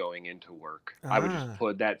soundtrack going into work. I would just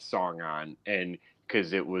put that song on, and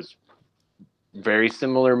because it was very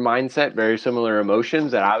similar mindset, very similar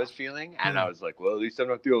emotions that I was feeling, and I was like, well, at least I'm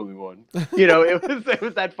not the only one. It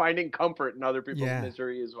was that finding comfort in other people's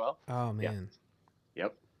misery as well. Oh man.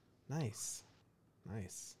 Yep. Nice.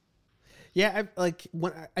 Yeah, I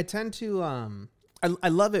tend to I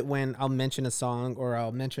love it when I'll mention a song or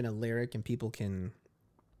I'll mention a lyric and people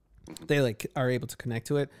they are able to connect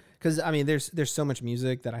to it, because I mean there's so much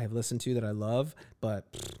music that I have listened to that I love, but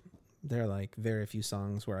there are very few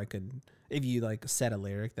songs where I could, if you set a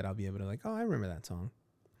lyric, that I'll be able to I remember that song.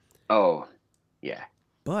 Oh yeah.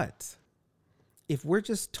 But if we're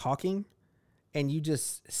just talking and you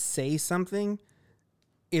just say something,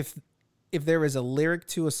 if if there is a lyric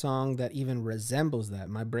to a song that even resembles that,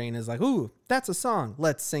 my brain is like, ooh, that's a song.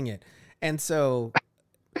 Let's sing it. And so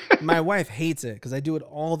my wife hates it because I do it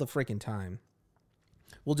all the freaking time.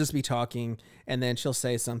 We'll just be talking and then she'll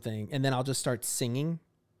say something and then I'll just start singing.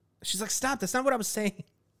 She's like, stop, that's not what I was saying.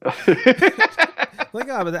 Like,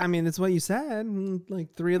 oh, but I mean, it's what you said.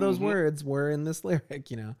 Like 3 of those words were in this lyric,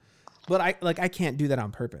 you know. But I can't do that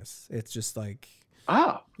on purpose. It's just like,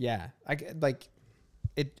 yeah,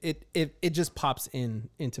 it just pops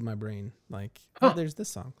into my brain. Like, oh, there's this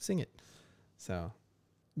song, sing it. So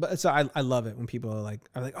I love it when people are like,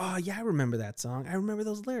 oh yeah, I remember that song. I remember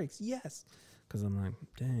those lyrics. Yes, because I'm like,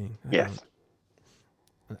 dang,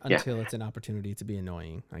 until it's an opportunity to be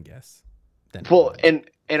annoying, I guess. Then well, and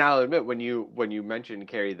I'll admit when you mentioned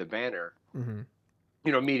 "Carry the Banner," you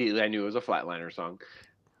know, immediately I knew it was a Flatliner song,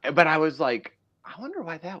 but I was like, I wonder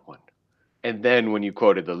why that one. And then when you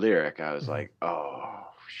quoted the lyric, I was like, oh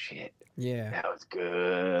shit, yeah, that was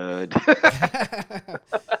good.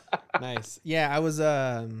 Nice. Yeah, I was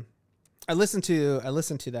I listened to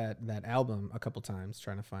that album a couple times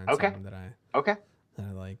trying to find something that I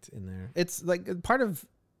liked in there. It's like part of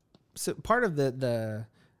the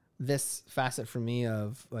this facet for me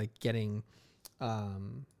of like getting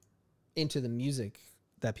into the music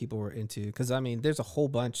that people were into, because I mean there's a whole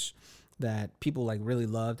bunch that people like really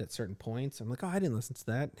loved at certain points. I'm like, oh, I didn't listen to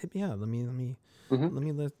that. Hit me up. Let me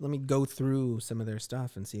go through some of their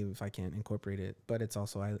stuff and see if I can incorporate it. But it's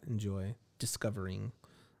also, I enjoy discovering,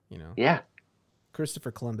 you know. Yeah.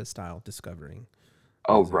 Christopher Columbus style discovering.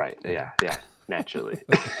 Oh, music. Right. Yeah. Naturally.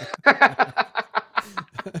 Yeah.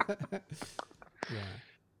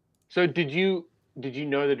 So did you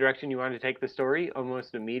know the direction you wanted to take the story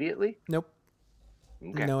almost immediately? Nope.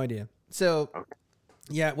 Okay. No idea. So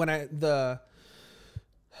yeah, when I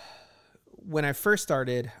first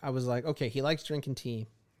started, I was like, okay, he likes drinking tea.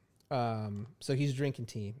 So he's drinking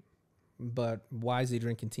tea, but why is he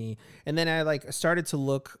drinking tea? And then I like started to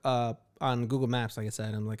look on Google Maps, like I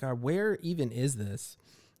said, I'm like, where even is this?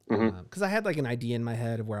 Because I had like an idea in my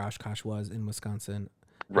head of where Oshkosh was in Wisconsin.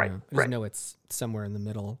 Right. I just know it's somewhere in the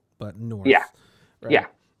middle, but north. Yeah. Right? Yeah.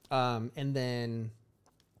 And then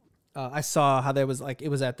I saw how there was like, it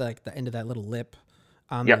was at the end of that little lip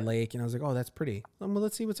on the lake, and I was like, oh, that's pretty. Well,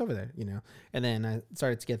 let's see what's over there, you know. And then I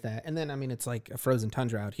started to get that, and then I mean, it's like a frozen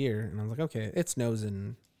tundra out here, and I was like, okay, it snows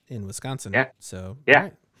in Wisconsin, so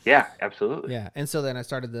right. Yeah, absolutely. Yeah, and so then I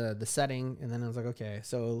started the setting, and then I was like, okay,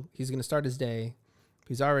 so he's gonna start his day.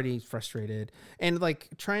 He's already frustrated, and like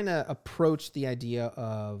trying to approach the idea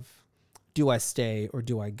of, do I stay or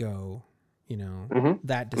do I go? You know,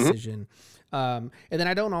 that decision. And then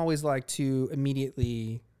I don't always like to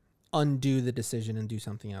immediately undo the decision and do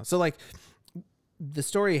something else. So like the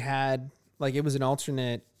story had like, it was an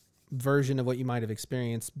alternate version of what you might have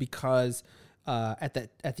experienced, because at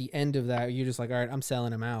the end of that, you're just like, all right, I'm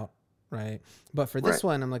selling him out. Right. But for this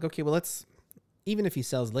one, I'm like, okay, well, even if he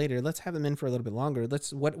sells later, let's have him in for a little bit longer.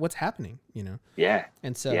 What's happening, you know? Yeah.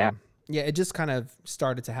 And so, yeah, it just kind of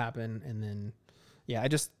started to happen. And then, I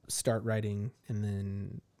just start writing. And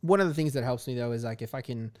then one of the things that helps me though, is like, if I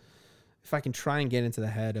can try and get into the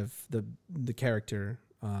head of the character,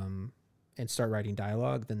 and start writing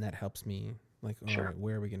dialogue, then that helps me like, all right,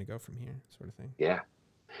 where are we going to go from here? Sort of thing. Yeah.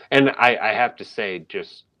 And I have to say,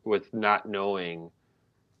 just with not knowing,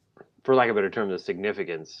 for lack of a better term, the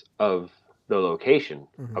significance of the location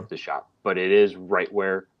of the shop, but it is right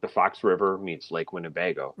where the Fox River meets Lake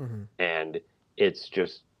Winnebago. And it's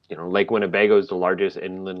just, you know, Lake Winnebago is the largest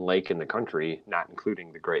inland lake in the country, not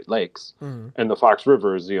including the Great Lakes. And the Fox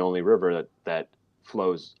River is the only river that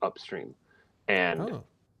flows upstream. And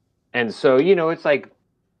so, you know, it's like,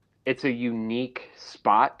 it's a unique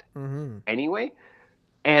spot anyway.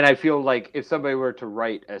 And I feel like if somebody were to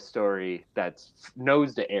write a story that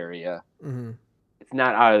knows the area, it's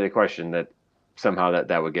not out of the question that somehow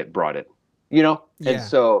that would get brought in, you know? Yeah. And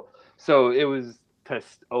so it was to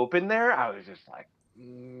open there. I was just like,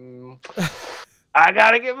 I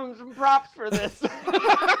got to give him some props for this.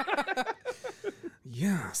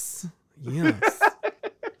 Yes. Yeah.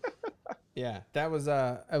 That was,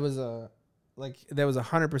 like, that was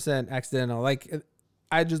 100% accidental. Like,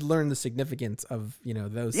 I just learned the significance of, you know,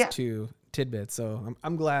 those two tidbits. So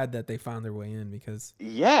I'm glad that they found their way in, because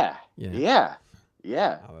yeah. Oh,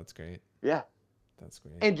 that's great. Yeah, that's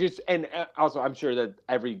great. And also, I'm sure that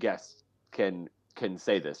every guest can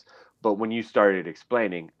say this, but when you started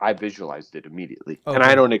explaining, I visualized it immediately. Okay. And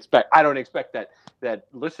I don't expect that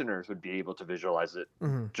listeners would be able to visualize it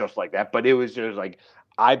just like that. But it was just like,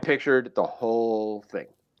 I pictured the whole thing,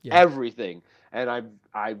 everything. And I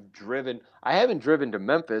haven't driven to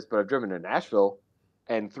Memphis, but I've driven to Nashville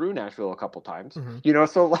and through Nashville a couple times. Mm-hmm. You know,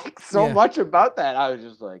 so like so Yeah. much about that, I was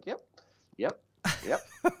just like, yep.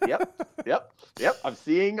 I'm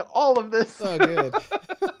seeing all of this. Oh, good.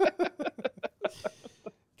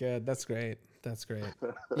 Good. That's great. That's great.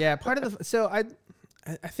 Yeah. Part of the, so I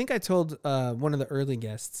think I told one of the early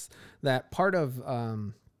guests that part of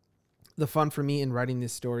the fun for me in writing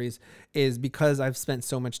these stories is because I've spent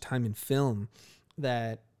so much time in film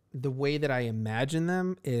that the way that I imagine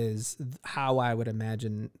them is how I would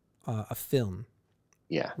imagine a film.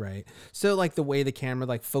 Yeah. Right. So like the way the camera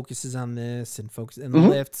like focuses on this and Mm-hmm.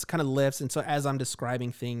 lifts. And so as I'm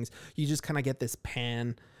describing things, you just kind of get this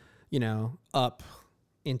pan, up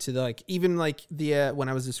into the, like, even like the, when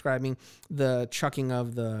I was describing the chucking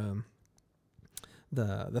of the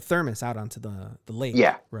thermos out onto the lake.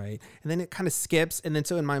 Yeah. Right. And then it kind of skips. And then,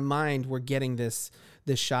 so in my mind, we're getting this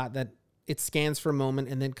shot that it scans for a moment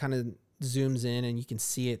and then kind of zooms in and you can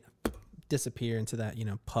see it disappear into that,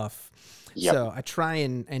 puff. Yep. So I try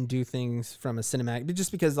and do things from a cinematic, but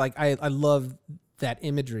just because like I love that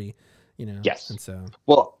imagery, Yes. And so,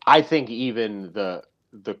 well, I think even the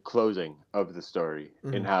closing of the story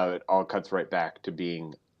Mm-hmm. and how it all cuts right back to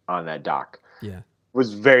being on that dock yeah,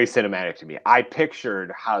 was very cinematic to me. I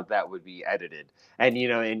pictured how that would be edited, and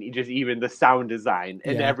and just even the sound design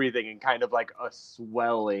and Yeah. everything, and kind of like a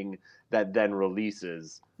swelling that then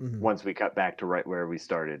releases Mm-hmm. once we cut back to right where we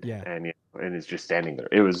started. Yeah. And and it's just standing there.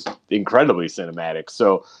 It was incredibly cinematic.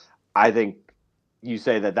 So I think you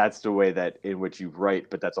say that that's the way that in which you write,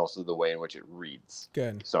 but that's also the way in which it reads.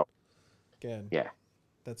 Good. So Good. yeah.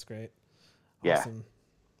 That's great. Yeah.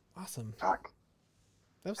 Awesome. Fuck.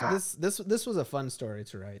 That was, this was a fun story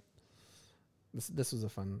to write. This was a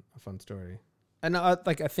fun story. And I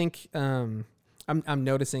think I'm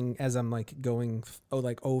noticing as I'm like going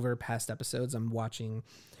over past episodes, I'm watching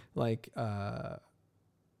like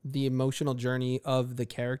the emotional journey of the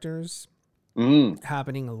characters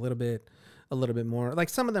happening a little bit more. Like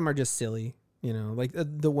some of them are just silly, like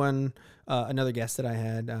the one another guest that I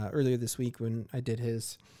had earlier this week when I did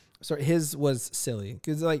his was silly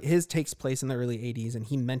because like his takes place in the early 80s and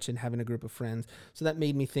he mentioned having a group of friends. So that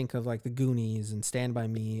made me think of like the Goonies and Stand By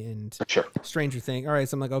Me and Sure. Stranger Things. All right.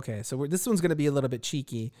 So I'm like, okay, so this one's going to be a little bit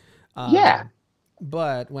cheeky. Yeah.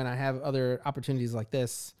 But when I have other opportunities like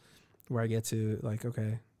this where I get to like,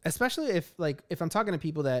 okay, especially if I'm talking to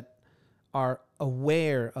people that are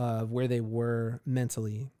aware of where they were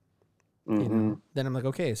mentally, Mm-hmm. then I'm like,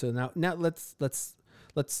 okay, so now let's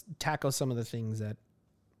tackle some of the things that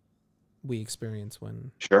we experience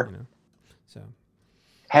when Sure. So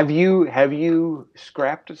Have you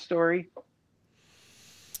scrapped a story?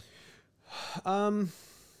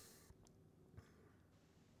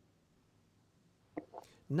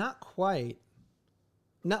 Not quite.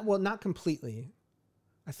 Not completely.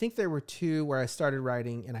 I think there were 2 where I started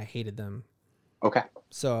writing and I hated them. Okay.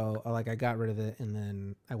 So I got rid of it and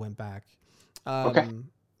then I went back. Okay.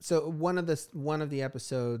 So one of the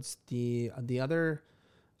episodes, the other,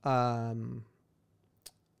 her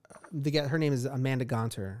name is Amanda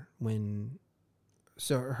Gonter.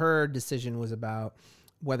 So her decision was about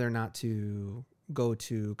whether or not to go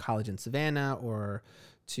to college in Savannah or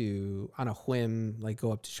to, on a whim, like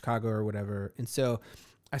go up to Chicago or whatever. And so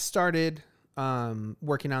I started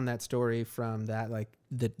working on that story from that, like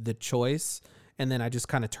the choice. And then I just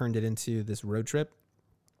kind of turned it into this road trip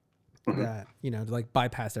that, to like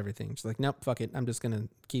bypass everything. Just like, nope, fuck it. I'm just going to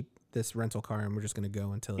keep this rental car and we're just going to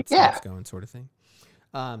go until it stops going, sort of thing.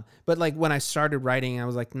 But like when I started writing, I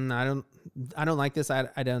was like, I don't like this.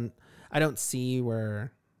 I don't see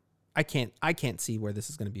where I can't see where this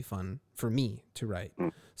is going to be fun for me to write.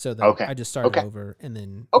 So then I just started over and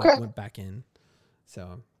then went back in.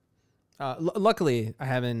 So, luckily I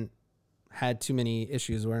haven't had too many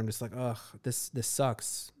issues where I'm just like, oh, this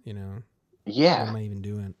sucks, Yeah. What am I even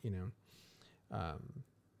doing,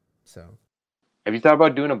 so. Have you thought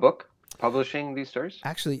about doing a book, publishing these stories?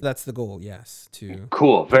 Actually, that's the goal. Yes.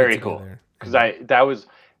 Cool. Very cool. Because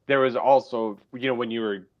there was also, when you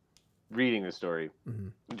were reading the story,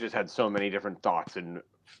 you just had so many different thoughts and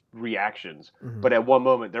reactions. But at one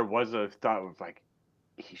moment there was a thought of like,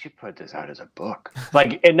 he should put this out as a book.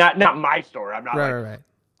 Like, and not my story. I'm not right.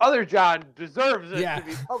 Other John deserves it to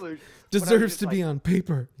be published. Deserves to be on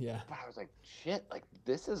paper. Yeah. But I was like, shit, like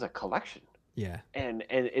this is a collection. Yeah. And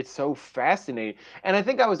it's so fascinating. And I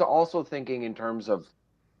think I was also thinking in terms of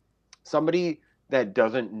somebody that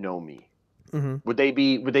doesn't know me. Would they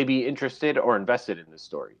be interested or invested in this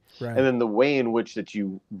story? Right. And then the way in which that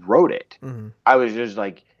you wrote it, I was just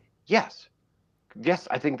like, yes,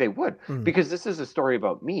 I think they would. Because this is a story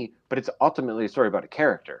about me, but it's ultimately a story about a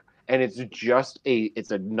character. and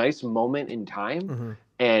it's a nice moment in time, Mm-hmm.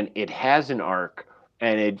 and it has an arc,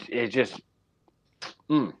 and it just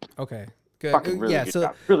Okay. Good. fucking really Yeah. good So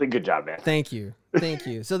job. Really good job, man. thank you. Thank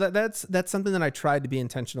you. So that's something that I tried to be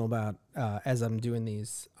intentional about as I'm doing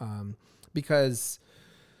these, because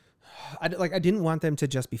I didn't want them to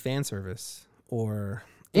just be fan service or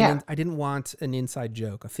I didn't want an inside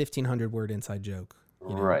joke, a 1,500 word inside joke.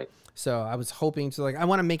 You know? Right. So I was hoping to I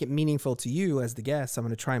want to make it meaningful to you as the guest. I'm going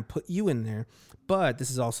to try and put you in there, but this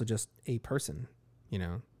is also just a person, you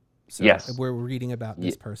know? So Yes. we're reading about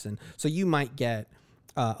this person. So you might get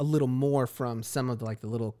a little more from some of the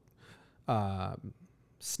little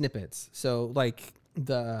snippets. So like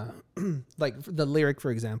the lyric,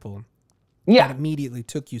 for example, that immediately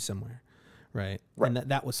took you somewhere. Right. And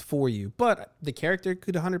that was for you, but the character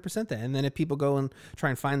could 100% that. And then if people go and try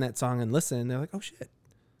and find that song and listen, they're like, oh shit.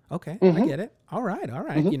 Okay. I get it. All right.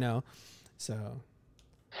 You know, so.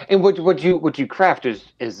 And what you craft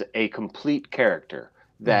is a complete character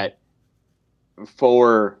that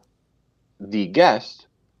for the guest,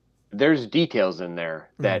 there's details in there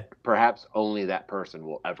that perhaps only that person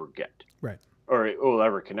will ever get. Right. Or will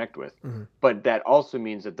ever connect with. But that also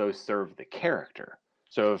means that those serve the character.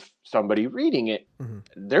 So if somebody reading it,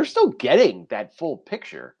 they're still getting that full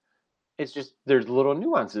picture. It's just there's little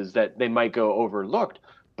nuances that they might go overlooked,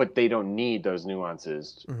 but they don't need those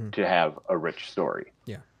nuances to have a rich story.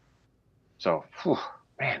 Yeah. So,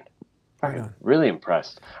 man, really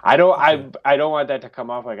impressed. I don't want that to come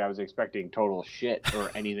off like I was expecting total shit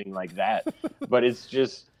or anything like that. But it's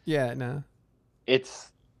just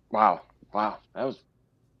it's wow. That was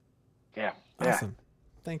awesome.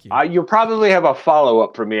 Thank you. You'll probably have a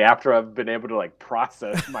follow-up for me after I've been able to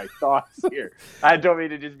process my thoughts here. I don't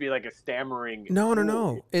mean to just be like a stammering.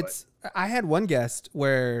 No. I had one guest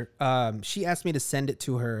where she asked me to send it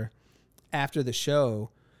to her after the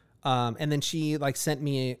show. And then she sent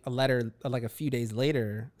me a letter a few days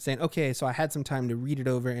later saying, okay, so I had some time to read it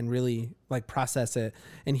over and really process it.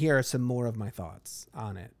 And here are some more of my thoughts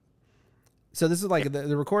on it. So this is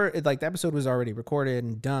the record, the episode was already recorded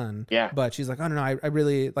and done. Yeah. But she's like, oh no, I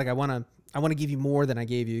really I want to give you more than I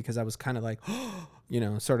gave you. Cause I was kind of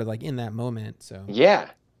sort of in that moment. So yeah,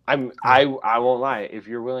 I won't lie. If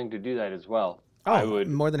you're willing to do that as well, I would.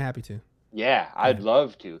 More than happy to. Yeah, I'd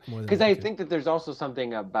love to. Cause I think that there's also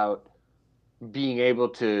something about being able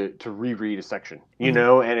to reread a section, you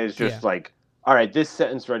know, and it's just all right, this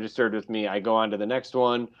sentence registered with me. I go on to the next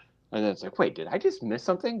one. And then it's like, wait, did I just miss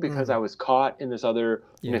something? Because I was caught in this other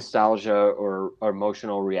nostalgia or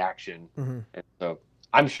emotional reaction. And so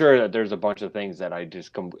I'm sure that there's a bunch of things that I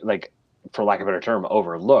just, for lack of a better term,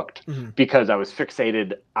 overlooked because I was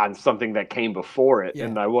fixated on something that came before it.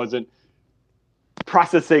 And I wasn't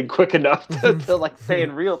processing quick enough to say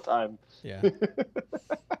in real time. Yeah.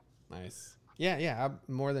 Nice. Yeah. I'm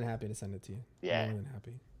more than happy to send it to you. Yeah.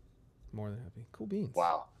 More than happy. Cool beans.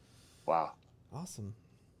 Wow.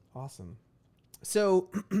 Awesome. So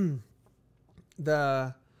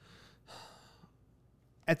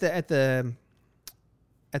at the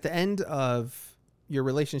end of your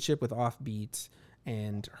relationship with Offbeat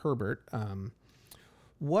and Herbert,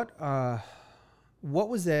 what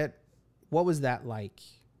was that like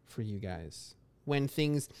for you guys when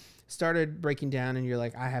things started breaking down and you're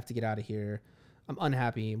like, I have to get out of here. I'm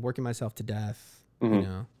unhappy. I'm working myself to death. You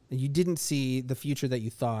know, you didn't see the future that you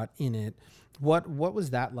thought in it. What was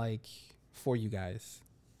that like for you guys?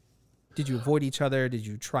 Did you avoid each other? Did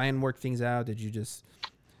you try and work things out? Did you just,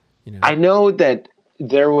 I know that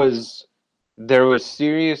there was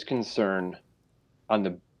serious concern on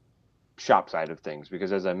the shop side of things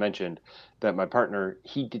because, as I mentioned, that my partner,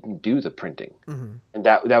 he didn't do the printing, and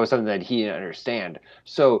that was something that he didn't understand.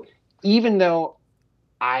 So even though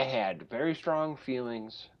I had very strong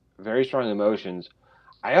feelings, very strong emotions,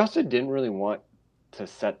 I also didn't really want to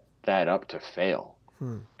set that up to fail.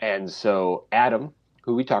 And so Adam,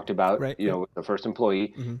 who we talked about, the first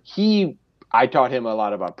employee, I taught him a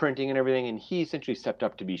lot about printing and everything, and he essentially stepped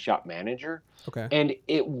up to be shop manager. Okay. And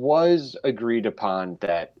it was agreed upon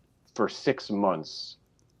that for 6 months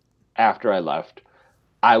after I left,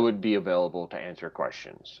 I would be available to answer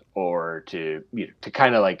questions or to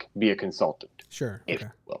kind of be a consultant. Sure. If you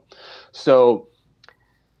will. So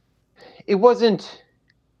it wasn't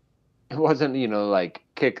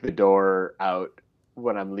kick the door out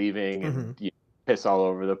when I'm leaving and piss all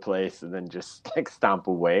over the place and then just stomp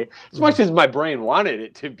away. As much as my brain wanted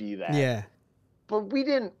it to be that. Yeah. But we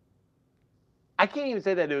didn't. I can't even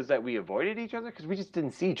say that it was that we avoided each other because we just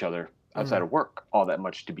didn't see each other outside of work all that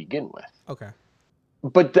much to begin with. Okay.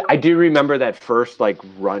 But I do remember that first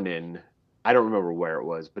run-in I don't remember where it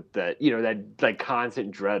was, but that like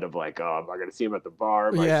constant dread of like, oh, am I going to see him at the bar?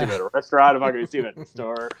 Am I going to see him at a restaurant? Am I going to see him at the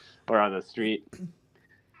store or on the street?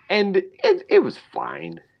 And it was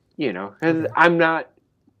fine, and Okay. I'm not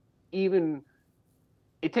even,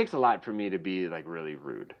 it takes a lot for me to be like really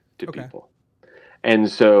rude to Okay. people. And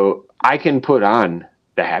so I can put on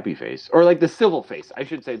the happy face, or like the civil face. I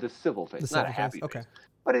should say the civil face, not a happy Okay. face.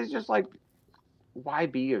 But it's just like, why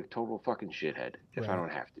be a total fucking shithead if I Right.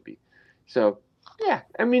 don't have to be? So yeah,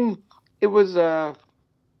 I mean, it was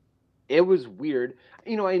weird.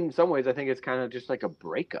 In some ways, I think it's kind of just like a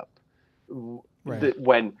breakup. Right.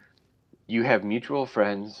 When you have mutual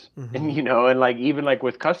friends, Mhm. and like even like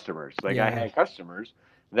with customers, like I Yeah. had customers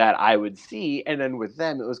that I would see, and then with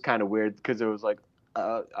them it was kind of weird because it was like,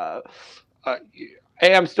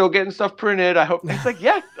 hey, I'm still getting stuff printed. I hope it's like,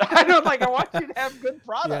 yeah, I don't like. I want you to have good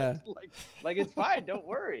products. Yeah. Like it's fine. Don't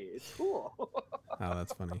worry. It's cool. Oh,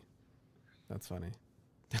 that's funny. That's funny.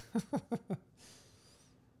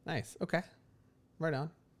 Nice. Okay. Right on.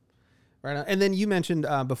 Right on. And then you mentioned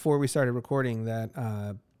before we started recording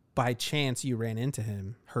that by chance you ran into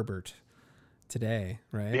him, Herbert, today,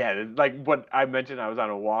 right? Yeah, like what I mentioned, I was on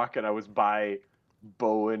a walk and I was by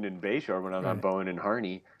Bowen and Bayshore when I was on Bowen and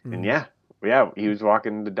Harney, and yeah, he was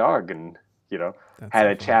walking the dog, and That's had so a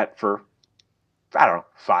funny. chat for, I don't know,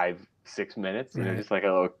 5-6 minutes, Right. just like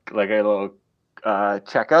a little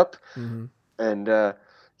checkup, and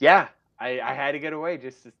yeah, I had to get away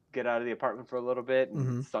just to get out of the apartment for a little bit,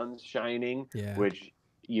 and the sun's shining, Yeah. which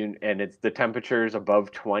and it's the temperature's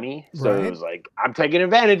above 20, so Right. it was like, I'm taking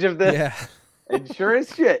advantage of this. Yeah. And sure as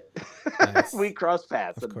shit, Nice. we crossed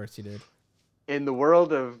paths. Of course you did. In the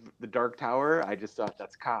world of the Dark Tower, I just thought,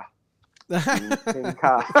 that's Ka. King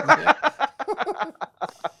Ka.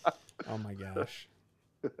 Oh my gosh.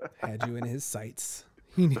 Had you in his sights.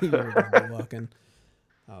 He knew you were going to be walking.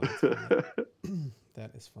 Oh, that's funny.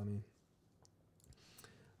 That is funny.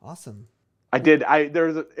 Awesome. There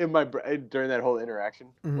was during that whole interaction,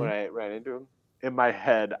 when I ran into him, in my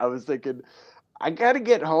head, I was thinking, I got to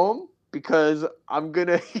get home because I'm going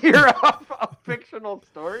to hear a fictional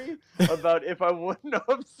story about if I wouldn't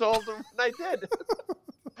have sold them when I did.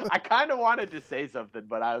 I kind of wanted to say something,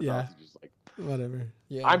 but I was also just like, whatever.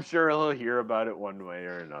 Yeah. I'm sure he'll hear about it one way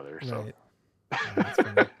or another. So. Right. Oh, that's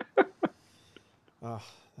funny. Oh,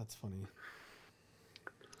 that's funny.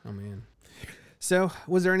 Oh, man. So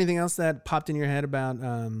was there anything else that popped in your head about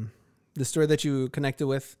the story that you connected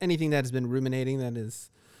with? Anything that has been ruminating that has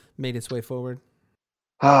made its way forward?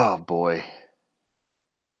 Oh boy.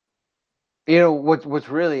 What's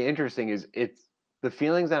really interesting is it's the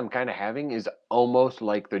feelings that I'm kind of having is almost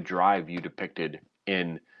like the drive you depicted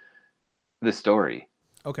in the story.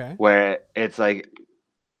 Okay. Where it's like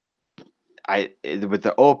with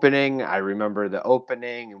the opening, I remember the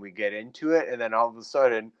opening and we get into it, and then all of a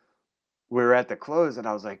sudden we're at the close, and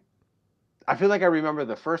I was like, I feel like I remember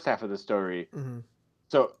the first half of the story.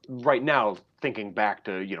 So right now, thinking back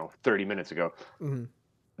to 30 minutes ago,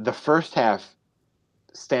 the first half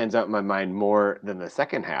stands out in my mind more than the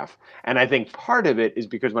second half. And I think part of it is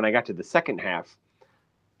because when I got to the second half,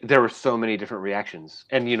 there were so many different reactions.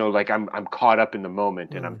 And, like I'm caught up in the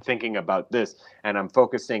moment, and I'm thinking about this, and I'm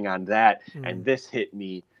focusing on that. And this hit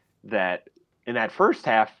me that in that first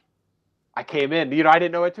half, I came in, I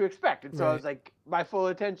didn't know what to expect. And so I was like, my full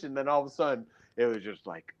attention. Then all of a sudden it was just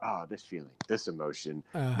like, oh, this feeling, this emotion,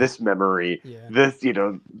 this memory, this,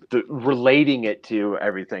 relating it to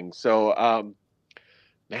everything. So,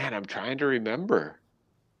 man, I'm trying to remember.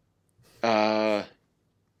 I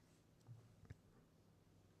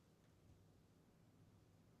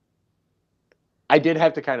did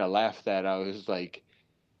have to kind of laugh that I was like,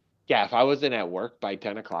 yeah, if I wasn't at work by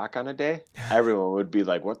 10 o'clock on a day, everyone would be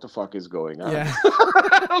like, what the fuck is going on? Yeah.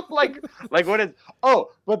 like what is,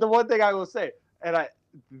 but the one thing I will say, and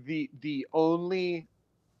the only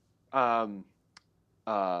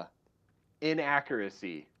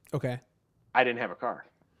inaccuracy. Okay. I didn't have a car.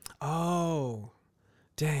 Oh,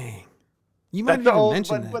 dang. You might have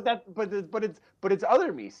mentioned that. But it's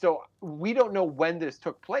other me. So we don't know when this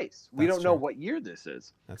took place. We don't know what year this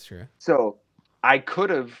is. That's true. So I could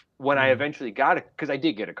have, when I eventually got it, because I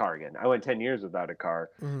did get a car again. I went 10 years without a car.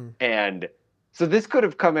 And so this could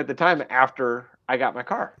have come at the time after I got my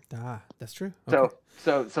car. That's true. Okay.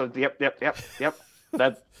 So yep.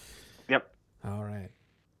 That's, yep. All right.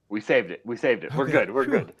 We saved it. Okay. We're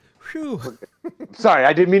good. Whew. Sorry,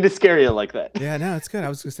 I didn't mean to scare you like that. Yeah, no, it's good. I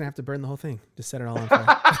was just going to have to burn the whole thing. Just set it all on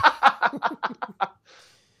fire.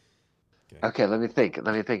 Okay, let me think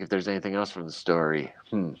if there's anything else from the story.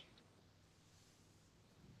 Did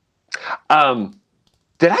I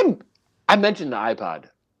mentioned the iPod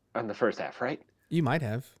on the first half, right? You might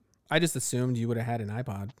have. I just assumed you would have had an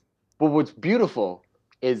iPod. But what's beautiful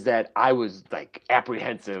is that I was like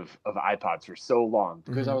apprehensive of iPods for so long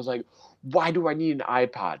because I was like, why do I need an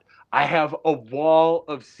iPod? I have a wall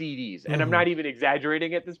of CDs, and I'm not even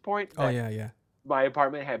exaggerating at this point. Oh yeah. My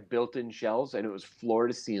apartment had built-in shelves, and it was floor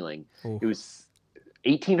to ceiling. Ooh. It was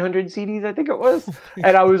 1,800 CDs, I think it was.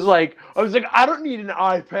 And I was like, I don't need an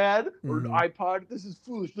iPad or an iPod. This is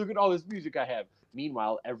foolish. Look at all this music I have.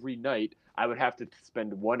 Meanwhile, every night I would have to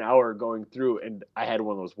spend 1 hour going through, and I had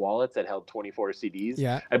one of those wallets that held 24 CDs.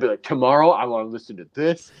 Yeah. I'd be like, tomorrow I want to listen to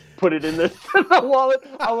this, put it in the wallet.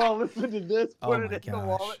 I want to listen to this, put it in the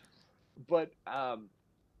wallet. But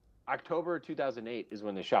October 2008 is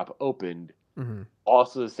when the shop opened.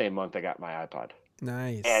 Also the same month I got my iPod.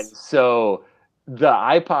 Nice. And so the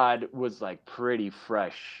iPod was like pretty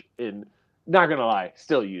fresh. Not gonna lie,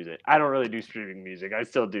 still use it. I don't really do streaming music. I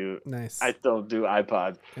still do. Nice. I still do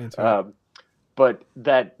iPod. But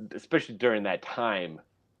that, especially during that time,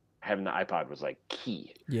 having the iPod was like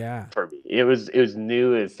key. Yeah. For me, it was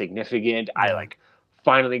new, it was significant. Yeah. I like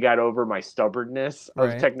finally got over my stubbornness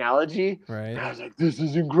of technology. Right. And I was like, this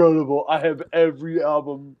is incredible. I have every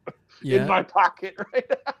album in my pocket right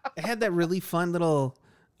now. It had that really fun little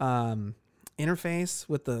interface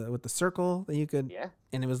with the circle that you could,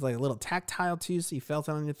 and it was like a little tactile too, so you felt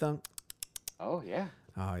it on your thumb. Oh yeah.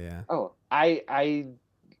 Oh, I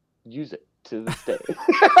use it to this day.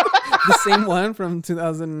 The same one from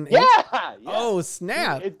 2008. Yeah. Oh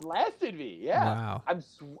snap! It lasted me. Yeah. Wow.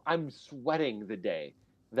 I'm sweating the day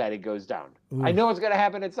that it goes down. Ooh. I know it's gonna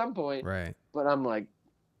happen at some point. Right. But I'm like,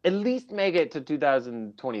 at least make it to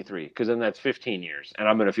 2023, because then that's 15 years, and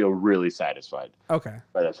I'm gonna feel really satisfied. Okay.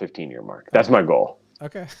 By that 15-year mark. That's my goal.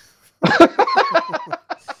 Okay.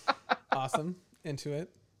 Awesome. Into it.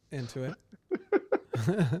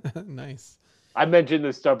 Nice. I mentioned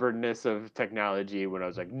the stubbornnness of technology when I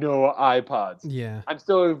was like, no iPods. Yeah. I'm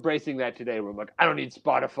still embracing that today where I'm like, I don't need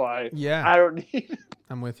Spotify. Yeah. I don't need.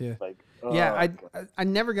 I'm with you. Like, I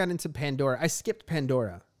never got into Pandora. I skipped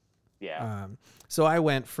Pandora. Yeah. So I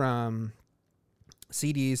went from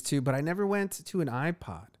CDs but I never went to an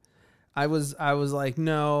iPod. I was like,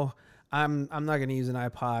 no, I'm not going to use an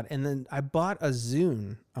iPod. And then I bought a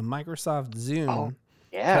Zune, a Microsoft Zune. Oh,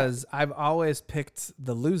 yeah. Because I've always picked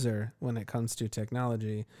the loser when it comes to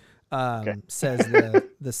technology. Says the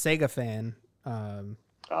Sega fan.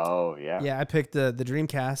 Oh yeah. Yeah, I picked the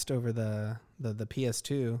Dreamcast over the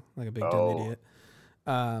PS2, like a big dumb idiot.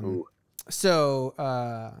 So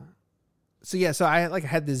I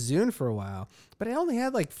had this Zune for a while, but I only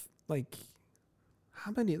had like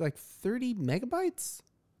how many, like 30 megabytes?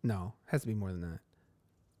 No, it has to be more than that.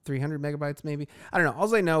 300 megabytes maybe. I don't know.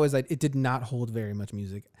 All I know is that it did not hold very much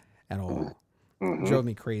music at all. It drove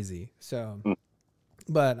me crazy. So,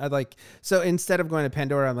 but so instead of going to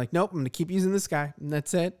Pandora, I'm like, nope, I'm going to keep using this guy. And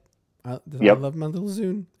that's it. I love my little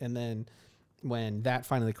Zune. And then when that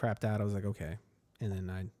finally crapped out, I was like, okay. And then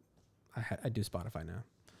I do Spotify now.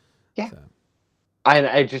 Yeah. So. And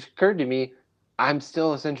it just occurred to me, I'm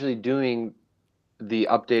still essentially doing the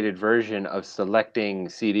updated version of selecting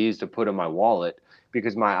CDs to put in my wallet,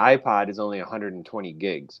 because my iPod is only 120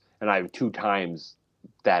 gigs and I have 2 times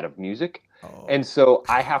that of music. Oh. And so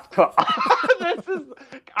I have to,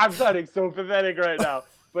 I'm sounding so pathetic right now,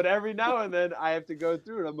 but every now and then I have to go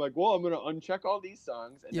through and I'm like, well, I'm going to uncheck all these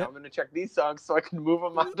songs and now I'm going to check these songs so I can move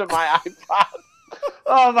them onto my iPod.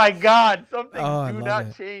 Oh my God. Something do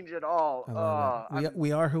not change at all.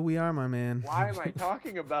 We are who we are, my man. Why am I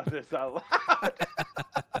talking about this out loud?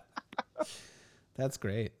 That's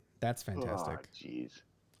great. That's fantastic. Oh, jeez.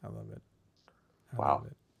 I love it. Wow. Love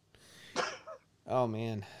it. Oh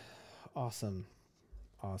man. Awesome.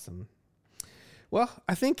 Well,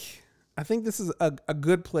 I think this is a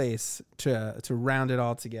good place to round it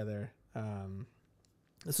all together.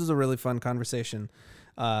 This was a really fun conversation.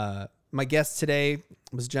 My guest today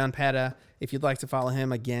was John Pata. If you'd like to follow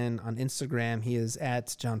him again on Instagram, he is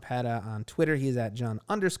at John Pata. On Twitter, he is at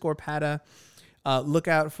John_Pata. Look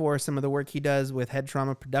out for some of the work he does with Head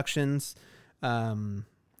Trauma Productions.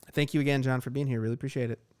 Thank you again, John, for being here. Really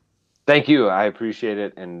appreciate it. Thank you. I appreciate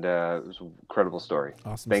it. And it was an incredible story.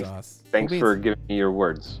 Awesome sauce. Thanks for giving me your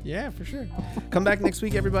words. Yeah, for sure. Come back next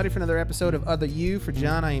week, everybody, for another episode of Other You. For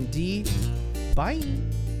John, I am D. Bye.